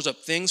whoever stores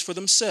up things for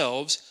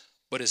themselves,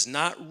 but is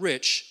not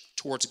rich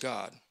towards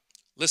God."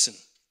 Listen,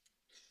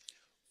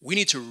 we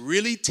need to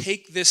really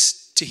take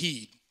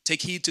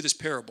heed to this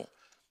parable.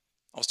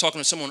 I was talking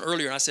to someone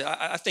earlier and I said,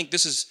 I think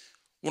this is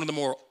one of the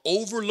more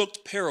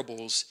overlooked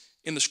parables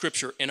in the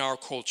scripture in our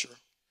culture.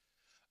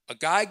 A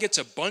guy gets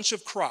a bunch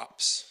of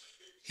crops.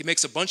 He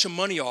makes a bunch of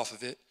money off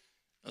of it.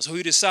 And so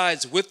he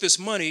decides, with this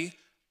money,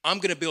 I'm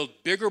going to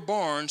build bigger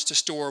barns to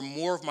store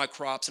more of my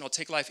crops, and I'll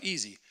take life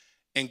easy.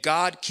 And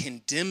God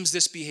condemns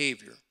this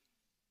behavior.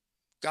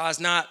 God's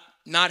not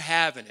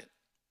having it.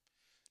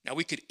 Now,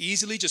 we could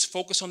easily just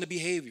focus on the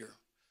behavior.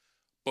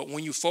 But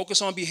when you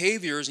focus on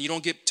behaviors and you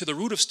don't get to the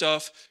root of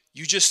stuff,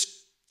 you just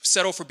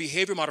settle for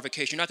behavior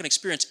modification. You're not going to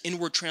experience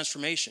inward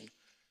transformation.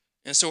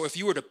 And so if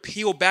you were to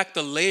peel back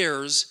the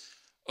layers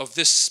of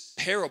this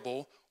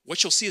parable,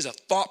 what you'll see is a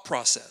thought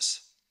process,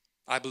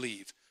 I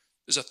believe.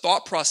 There's a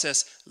thought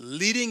process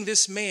leading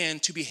this man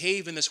to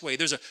behave in this way.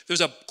 There's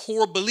a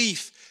core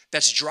belief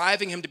that's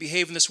driving him to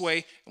behave in this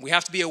way, and we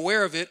have to be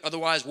aware of it.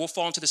 Otherwise, we'll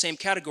fall into the same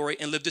category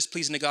and live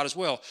displeasing to God as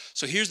well.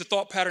 So here's the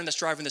thought pattern that's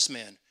driving this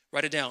man.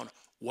 Write it down.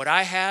 What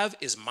I have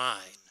is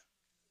mine.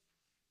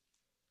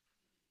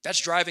 That's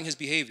driving his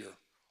behavior.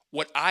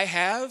 What I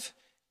have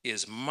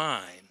is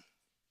mine.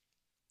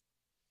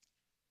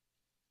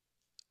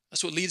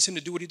 That's what leads him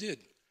to do what he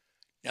did.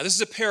 Now, this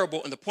is a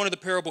parable, and the point of the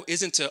parable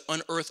isn't to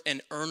unearth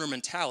an earner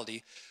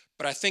mentality,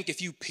 but I think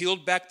if you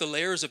peeled back the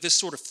layers of this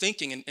sort of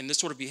thinking and this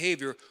sort of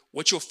behavior,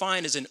 what you'll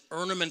find is an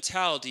earner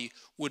mentality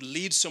would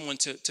lead someone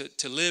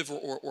to live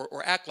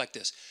or act like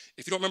this.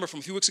 If you don't remember from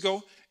a few weeks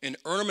ago, an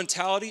earner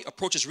mentality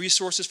approaches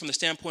resources from the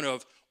standpoint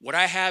of what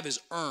I have is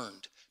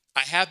earned.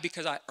 I have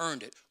because I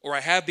earned it, or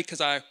I have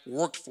because I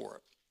worked for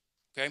it,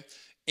 okay?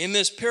 In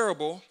this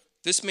parable,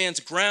 this man's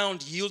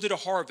ground yielded a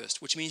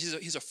harvest, which means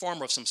he's a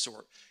farmer of some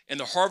sort. And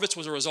the harvest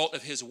was a result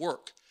of his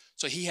work.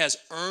 So he has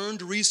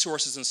earned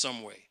resources in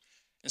some way.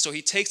 And so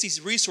he takes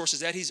these resources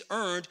that he's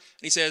earned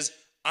and he says,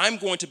 I'm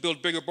going to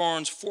build bigger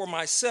barns for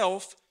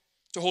myself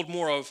to hold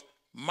more of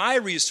my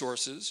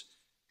resources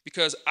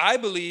because I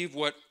believe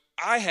what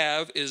I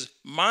have is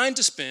mine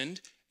to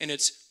spend, and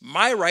it's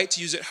my right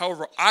to use it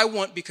however I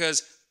want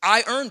because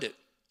I earned it.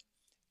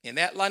 And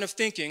that line of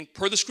thinking,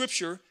 per the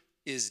scripture,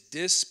 is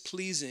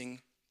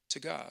displeasing to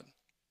God.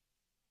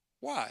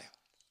 Why?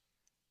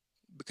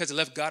 Because it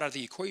left God out of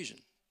the equation.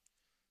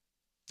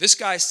 This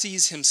guy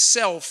sees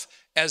himself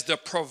as the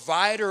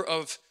provider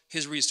of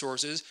his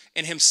resources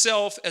and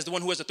himself as the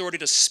one who has authority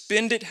to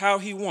spend it how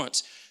he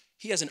wants.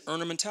 He has an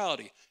earner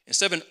mentality.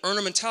 Instead of an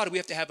earner mentality, we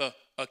have to have a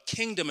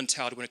kingdom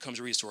mentality when it comes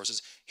to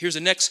resources. Here's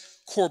the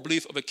next core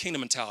belief of a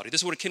kingdom mentality.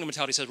 This is what a kingdom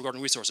mentality says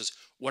regarding resources.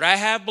 What I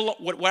have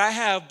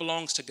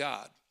belongs to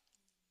God.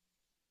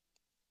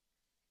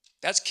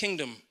 That's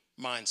kingdom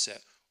mindset.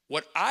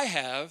 What I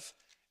have,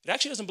 it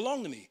actually doesn't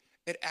belong to me.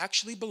 It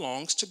actually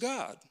belongs to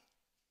God.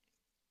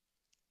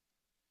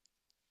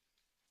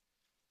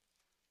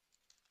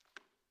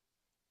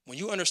 When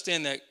you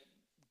understand that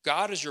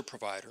God is your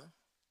provider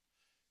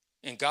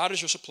and God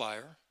is your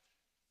supplier,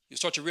 you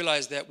start to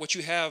realize that what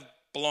you have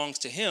belongs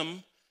to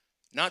him,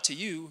 not to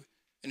you,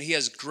 and he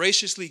has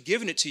graciously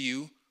given it to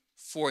you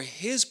for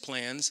his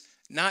plans,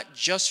 not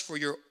just for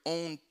your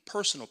own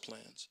personal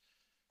plans.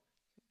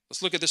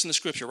 Let's look at this in the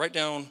scripture. Write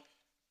down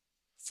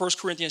 1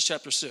 Corinthians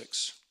chapter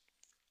 6,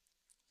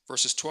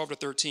 verses 12 to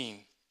 13,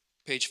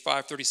 page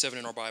 537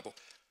 in our Bible.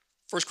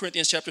 1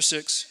 Corinthians chapter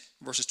 6,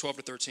 verses 12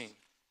 to 13.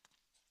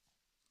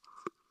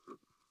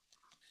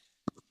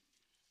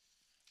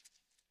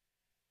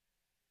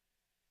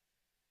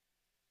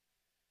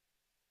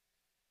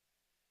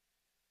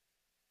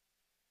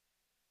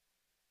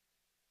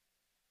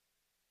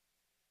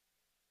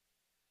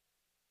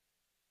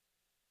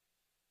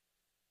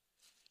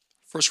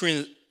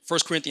 1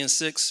 Corinthians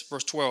 6,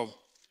 verse 12.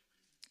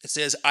 It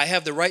says, I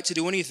have the right to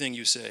do anything,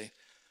 you say,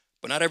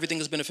 but not everything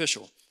is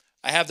beneficial.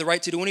 I have the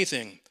right to do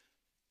anything,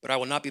 but I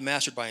will not be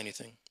mastered by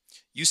anything.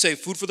 You say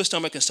food for the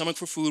stomach and stomach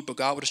for food, but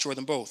God will destroy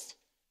them both.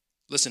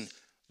 Listen,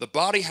 the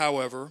body,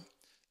 however,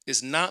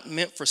 is not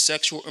meant for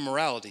sexual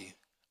immorality,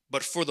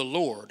 but for the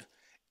Lord,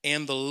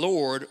 and the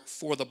Lord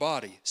for the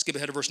body. Skip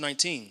ahead to verse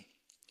 19.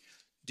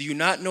 Do you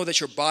not know that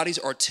your bodies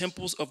are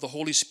temples of the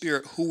Holy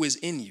Spirit who is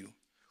in you,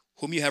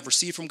 whom you have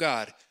received from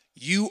God?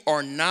 You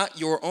are not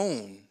your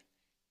own.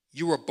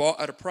 You were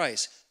bought at a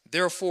price.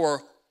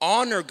 Therefore,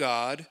 honor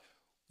God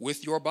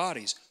with your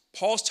bodies.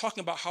 Paul's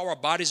talking about how our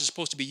bodies are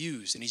supposed to be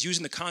used, and he's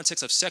using the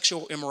context of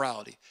sexual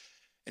immorality.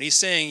 And he's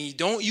saying,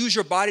 don't use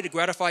your body to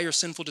gratify your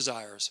sinful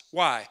desires.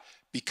 Why?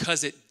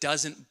 Because it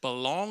doesn't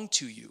belong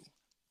to you.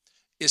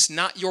 It's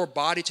not your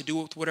body to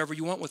do whatever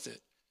you want with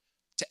it,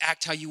 to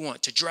act how you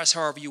want, to dress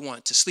however you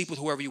want, to sleep with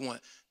whoever you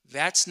want.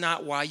 That's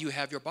not why you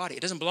have your body.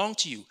 It doesn't belong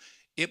to you.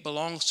 It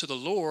belongs to the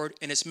Lord,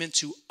 and it's meant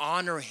to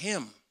honor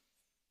him.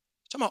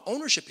 He's talking about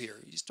ownership here.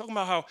 He's talking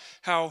about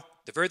how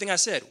the very thing I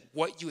said,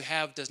 what you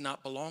have does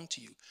not belong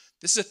to you.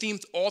 This is a theme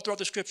all throughout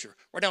the scripture.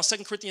 Write down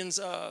 2 Corinthians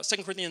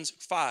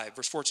 5,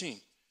 verse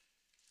 14.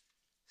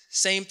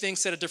 Same thing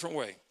said a different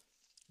way,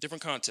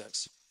 different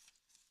context.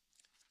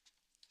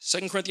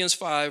 2 Corinthians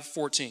 5,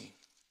 14.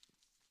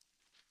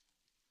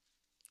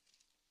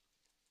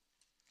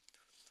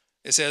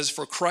 It says,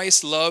 for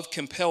Christ's love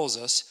compels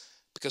us,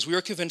 because we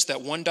are convinced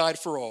that one died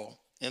for all,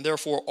 and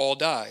therefore all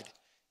died.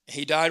 And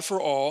he died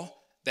for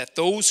all, that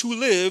those who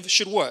live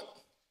should what?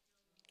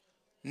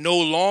 No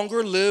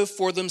longer live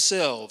for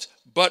themselves,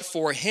 but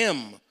for him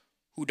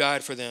who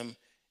died for them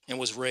and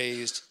was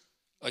raised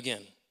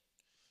again.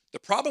 The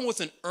problem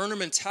with an earner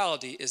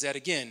mentality is that,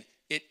 again,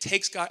 it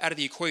takes God out of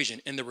the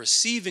equation in the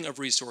receiving of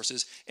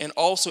resources and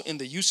also in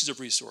the uses of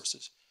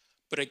resources.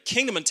 But a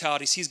kingdom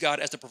mentality sees God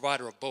as the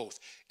provider of both.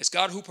 It's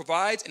God who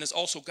provides, and it's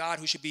also God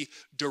who should be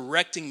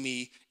directing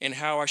me in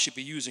how I should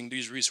be using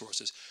these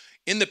resources.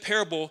 In the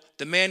parable,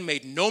 the man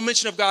made no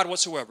mention of God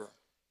whatsoever.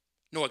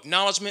 No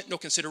acknowledgement, no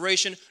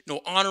consideration,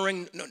 no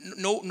honoring,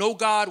 no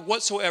God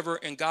whatsoever,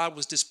 and God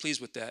was displeased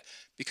with that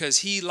because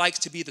he likes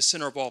to be the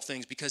center of all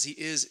things, because he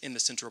is in the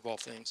center of all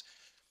things.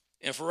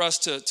 And for us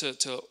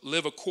to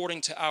live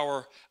according to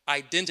our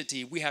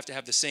identity, we have to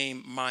have the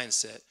same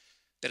mindset,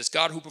 that it's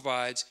God who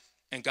provides,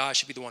 and God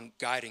should be the one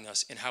guiding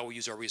us in how we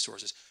use our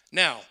resources.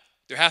 Now,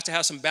 there has to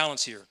have some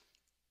balance here.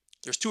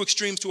 There's two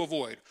extremes to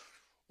avoid.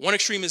 One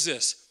extreme is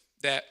this,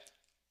 that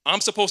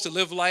I'm supposed to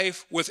live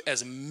life with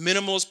as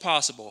minimal as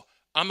possible.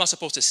 I'm not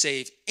supposed to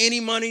save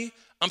any money.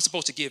 I'm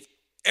supposed to give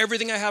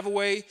everything I have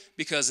away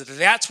because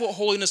that's what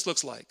holiness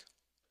looks like.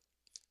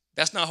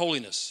 That's not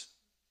holiness.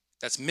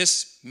 That's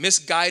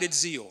misguided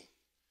zeal.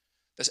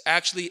 That's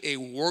actually a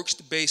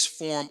works-based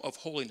form of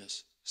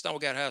holiness. It's not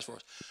what God has for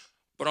us.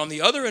 But on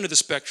the other end of the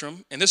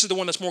spectrum, and this is the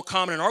one that's more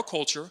common in our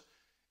culture,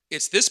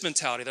 it's this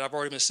mentality that I've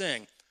already been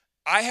saying.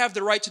 I have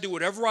the right to do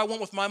whatever I want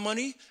with my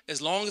money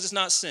as long as it's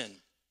not sin.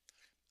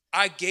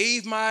 I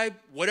gave my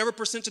whatever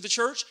percent to the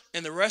church,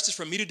 and the rest is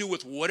for me to do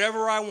with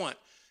whatever I want.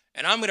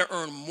 And I'm going to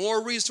earn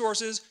more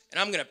resources, and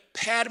I'm going to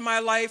pad my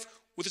life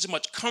with as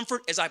much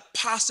comfort as I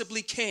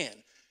possibly can.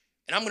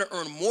 And I'm going to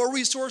earn more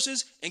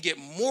resources and get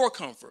more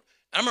comfort.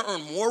 I'm going to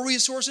earn more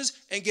resources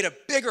and get a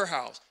bigger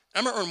house.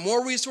 I'm going to earn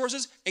more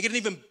resources and get an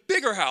even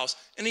bigger house,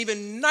 an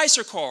even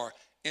nicer car.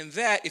 And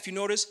that, if you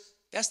notice,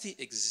 that's the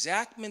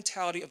exact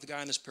mentality of the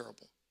guy in this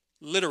parable.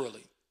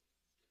 Literally.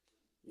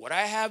 What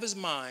I have is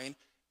mine,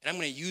 and I'm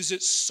going to use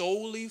it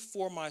solely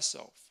for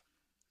myself.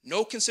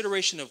 No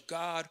consideration of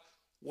God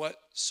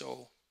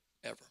whatsoever.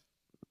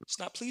 It's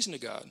not pleasing to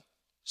God.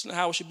 It's not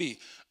how it should be.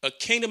 A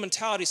kingdom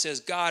mentality says,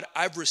 God,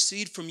 I've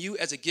received from you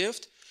as a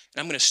gift,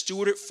 and I'm going to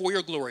steward it for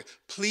your glory.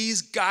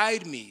 Please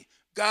guide me.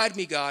 Guide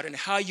me, God, in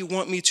how you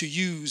want me to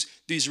use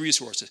these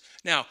resources.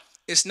 Now,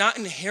 it's not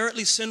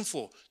inherently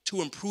sinful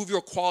to improve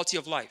your quality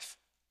of life.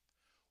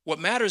 What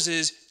matters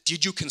is,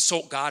 did you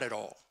consult God at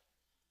all?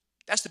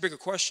 That's the bigger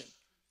question.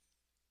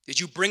 Did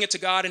you bring it to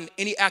God in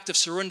any act of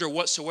surrender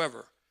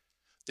whatsoever?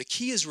 The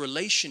key is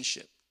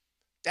relationship.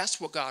 That's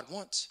what God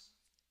wants.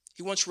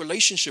 He wants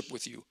relationship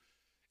with you.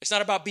 It's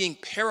not about being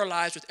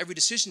paralyzed with every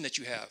decision that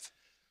you have,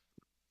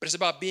 but it's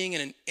about being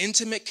in an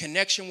intimate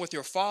connection with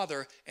your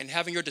Father and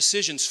having your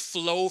decisions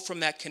flow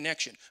from that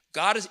connection.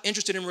 God is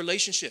interested in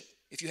relationship,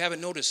 if you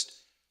haven't noticed.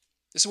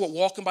 This is what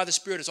walking by the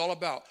Spirit is all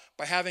about.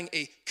 By having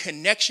a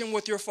connection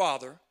with your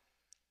Father,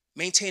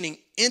 maintaining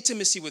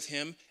intimacy with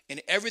him,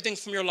 and everything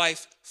from your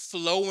life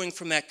flowing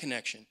from that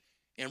connection.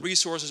 And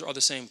resources are the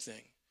same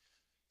thing.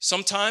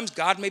 Sometimes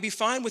God may be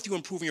fine with you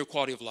improving your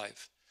quality of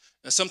life.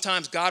 And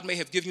sometimes God may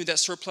have given you that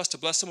surplus to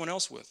bless someone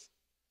else with.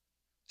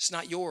 It's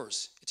not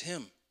yours. It's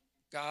him.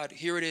 God,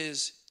 here it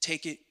is.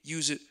 Take it.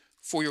 Use it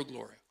for your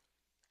glory.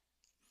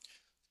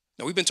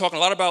 Now, we've been talking a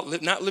lot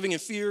about not living in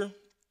fear,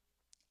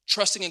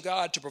 trusting in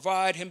God to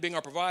provide, him being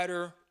our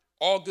provider.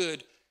 All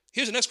good.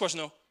 Here's the next question,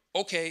 though.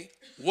 Okay,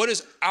 what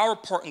is our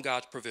part in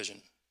God's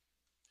provision?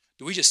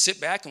 Do we just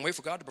sit back and wait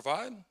for God to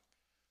provide?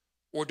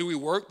 Or do we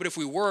work? But if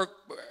we work,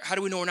 how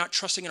do we know we're not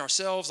trusting in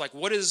ourselves? Like,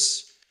 what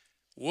is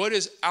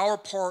our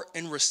part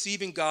in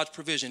receiving God's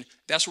provision?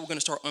 That's what we're going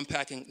to start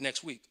unpacking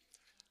next week.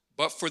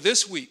 But for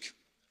this week,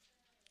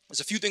 there's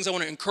a few things I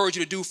want to encourage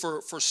you to do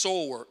for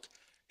soul work.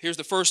 Here's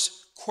the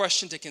first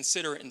question to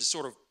consider and to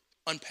sort of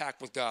unpack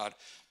with God.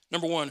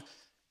 Number one,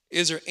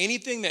 is there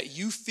anything that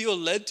you feel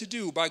led to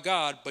do by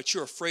God, but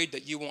you're afraid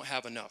that you won't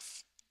have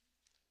enough?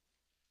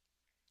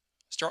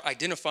 Start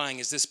identifying,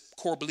 is this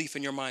core belief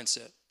in your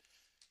mindset?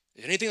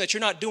 Is there anything that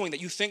you're not doing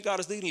that you think God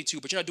is leading you to,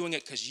 but you're not doing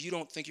it because you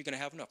don't think you're going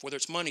to have enough? Whether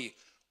it's money,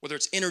 whether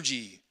it's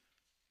energy,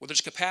 whether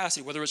it's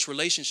capacity, whether it's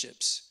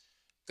relationships.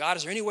 God,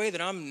 is there any way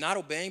that I'm not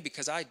obeying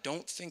because I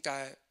don't think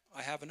I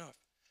have enough?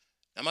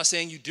 I'm not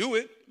saying you do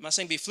it. I'm not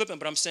saying be flippant,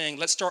 but I'm saying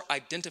let's start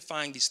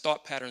identifying these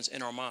thought patterns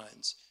in our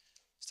minds.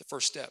 It's the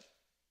first step.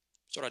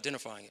 Start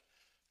identifying it.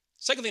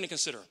 Second thing to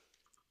consider,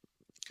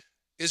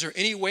 is there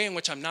any way in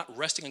which I'm not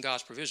resting in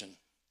God's provision?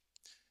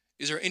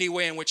 Is there any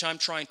way in which I'm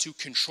trying to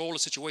control a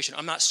situation?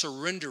 I'm not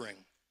surrendering.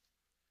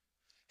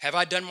 Have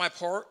I done my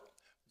part?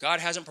 God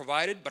hasn't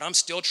provided, but I'm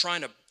still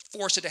trying to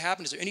force it to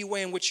happen. Is there any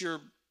way in which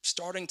you're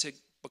starting to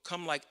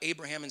become like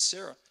Abraham and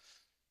Sarah?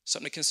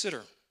 Something to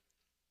consider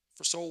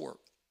for soul work.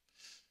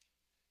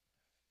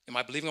 Am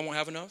I believing I won't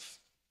have enough?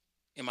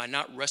 Am I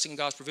not resting in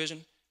God's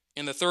provision?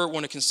 And the third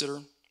one to consider,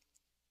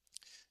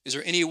 is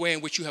there any way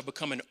in which you have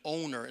become an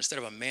owner instead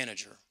of a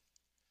manager?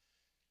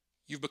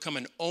 You've become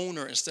an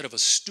owner instead of a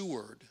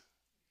steward.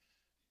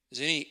 Is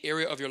there any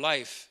area of your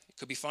life, it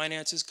could be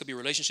finances, could be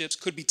relationships,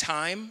 could be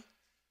time.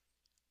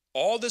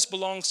 All this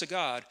belongs to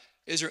God.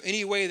 Is there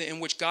any way that in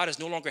which God is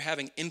no longer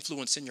having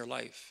influence in your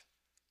life?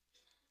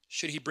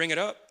 Should he bring it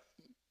up?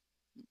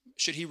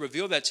 Should he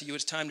reveal that to you?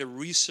 It's time to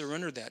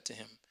resurrender that to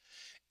him.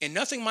 And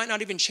nothing might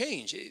not even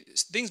change.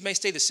 Things may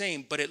stay the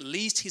same, but at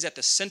least he's at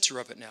the center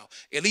of it now.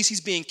 At least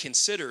he's being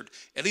considered.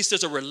 At least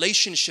there's a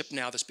relationship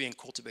now that's being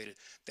cultivated.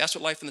 That's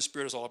what life in the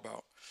Spirit is all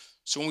about.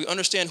 So when we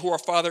understand who our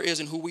Father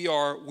is and who we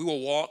are, we will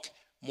walk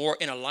more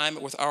in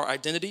alignment with our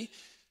identity.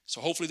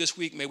 So hopefully this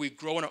week, may we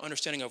grow in our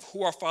understanding of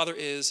who our Father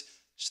is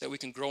so that we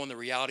can grow in the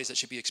realities that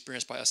should be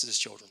experienced by us as his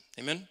children.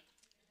 Amen?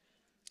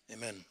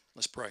 Amen.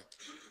 Let's pray.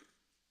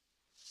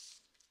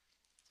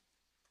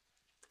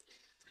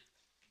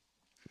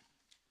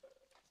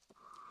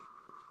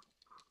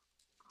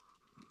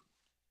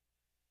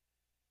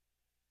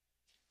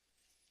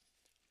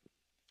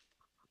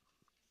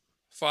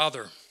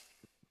 Father,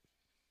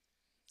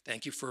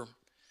 thank you for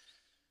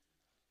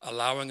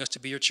allowing us to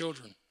be your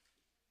children.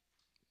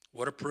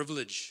 What a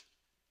privilege.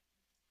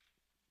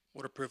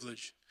 What a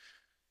privilege.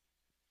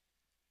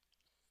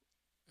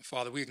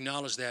 Father, we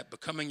acknowledge that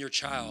becoming your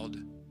child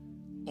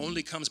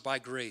only comes by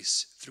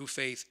grace through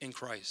faith in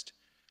Christ.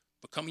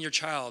 Becoming your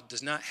child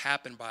does not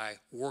happen by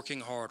working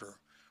harder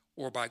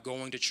or by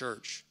going to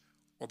church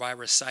or by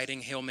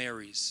reciting Hail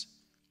Marys,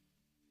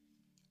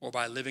 or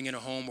by living in a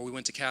home where we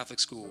went to Catholic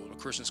school or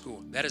Christian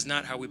school. That is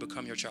not how we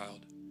become your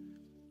child.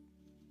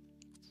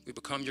 We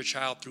become your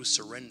child through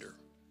surrender,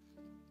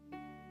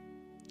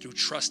 through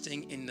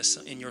trusting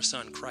in your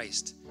Son,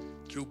 Christ,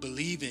 through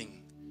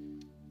believing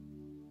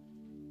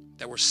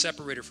that we're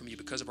separated from you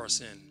because of our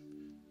sin,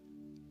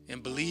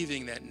 and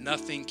believing that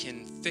nothing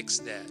can fix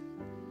that.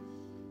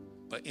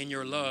 But in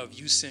your love,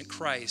 you sent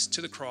Christ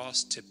to the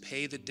cross to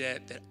pay the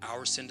debt that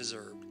our sin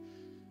deserved,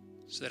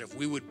 So that if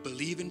we would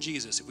believe in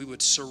Jesus, if we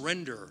would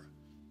surrender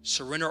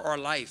our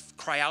life,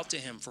 cry out to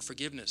him for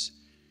forgiveness,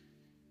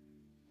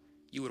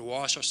 you would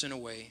wash our sin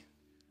away.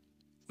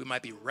 We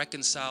might be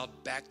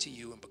reconciled back to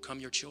you and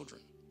become your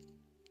children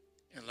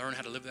and learn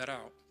how to live that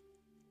out.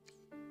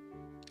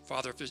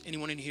 Father, if there's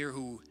anyone in here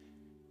who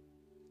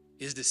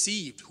is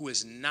deceived, who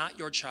is not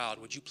your child,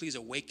 would you please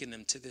awaken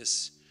them to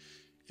this?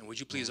 And would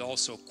you please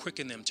also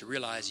quicken them to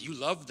realize you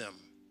love them.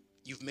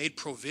 You've made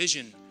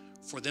provision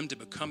for them to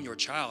become your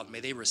child.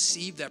 May they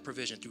receive that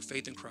provision through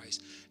faith in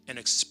Christ and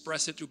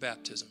express it through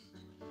baptism.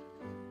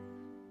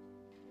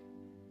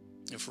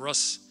 And for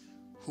us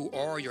who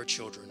are your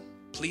children,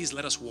 please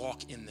let us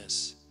walk in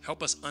this.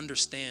 Help us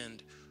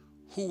understand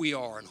who we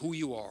are and who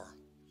you are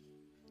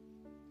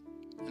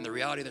and the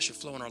reality that should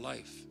flow in our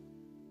life.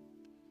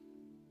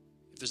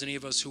 If there's any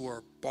of us who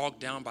are bogged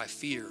down by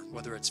fear,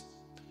 whether it's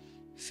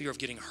fear of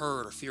getting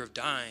hurt or fear of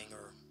dying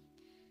or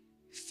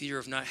fear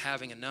of not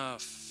having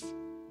enough,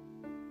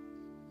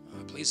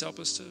 please help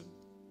us to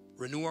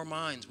renew our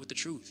minds with the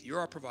truth. You're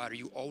our provider.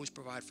 You always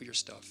provide for your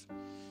stuff.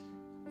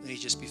 We need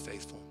to just be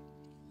faithful.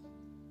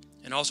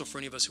 And also for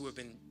any of us who have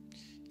been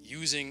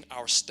using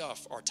our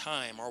stuff, our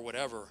time, our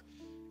whatever,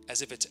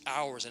 as if it's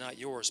ours and not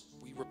yours,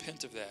 we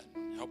repent of that.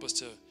 Help us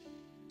to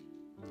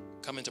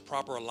come into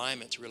proper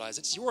alignment to realize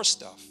it's your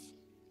stuff.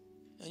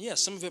 And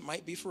yes, some of it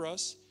might be for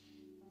us,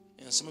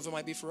 and some of it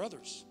might be for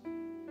others.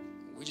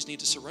 We just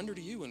need to surrender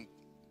to you and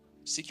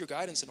seek your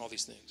guidance in all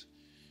these things.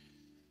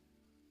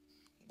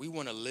 We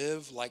want to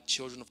live like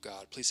children of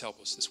God. Please help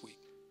us this week.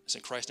 It's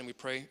in Christ's name we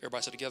pray.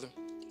 Everybody say together.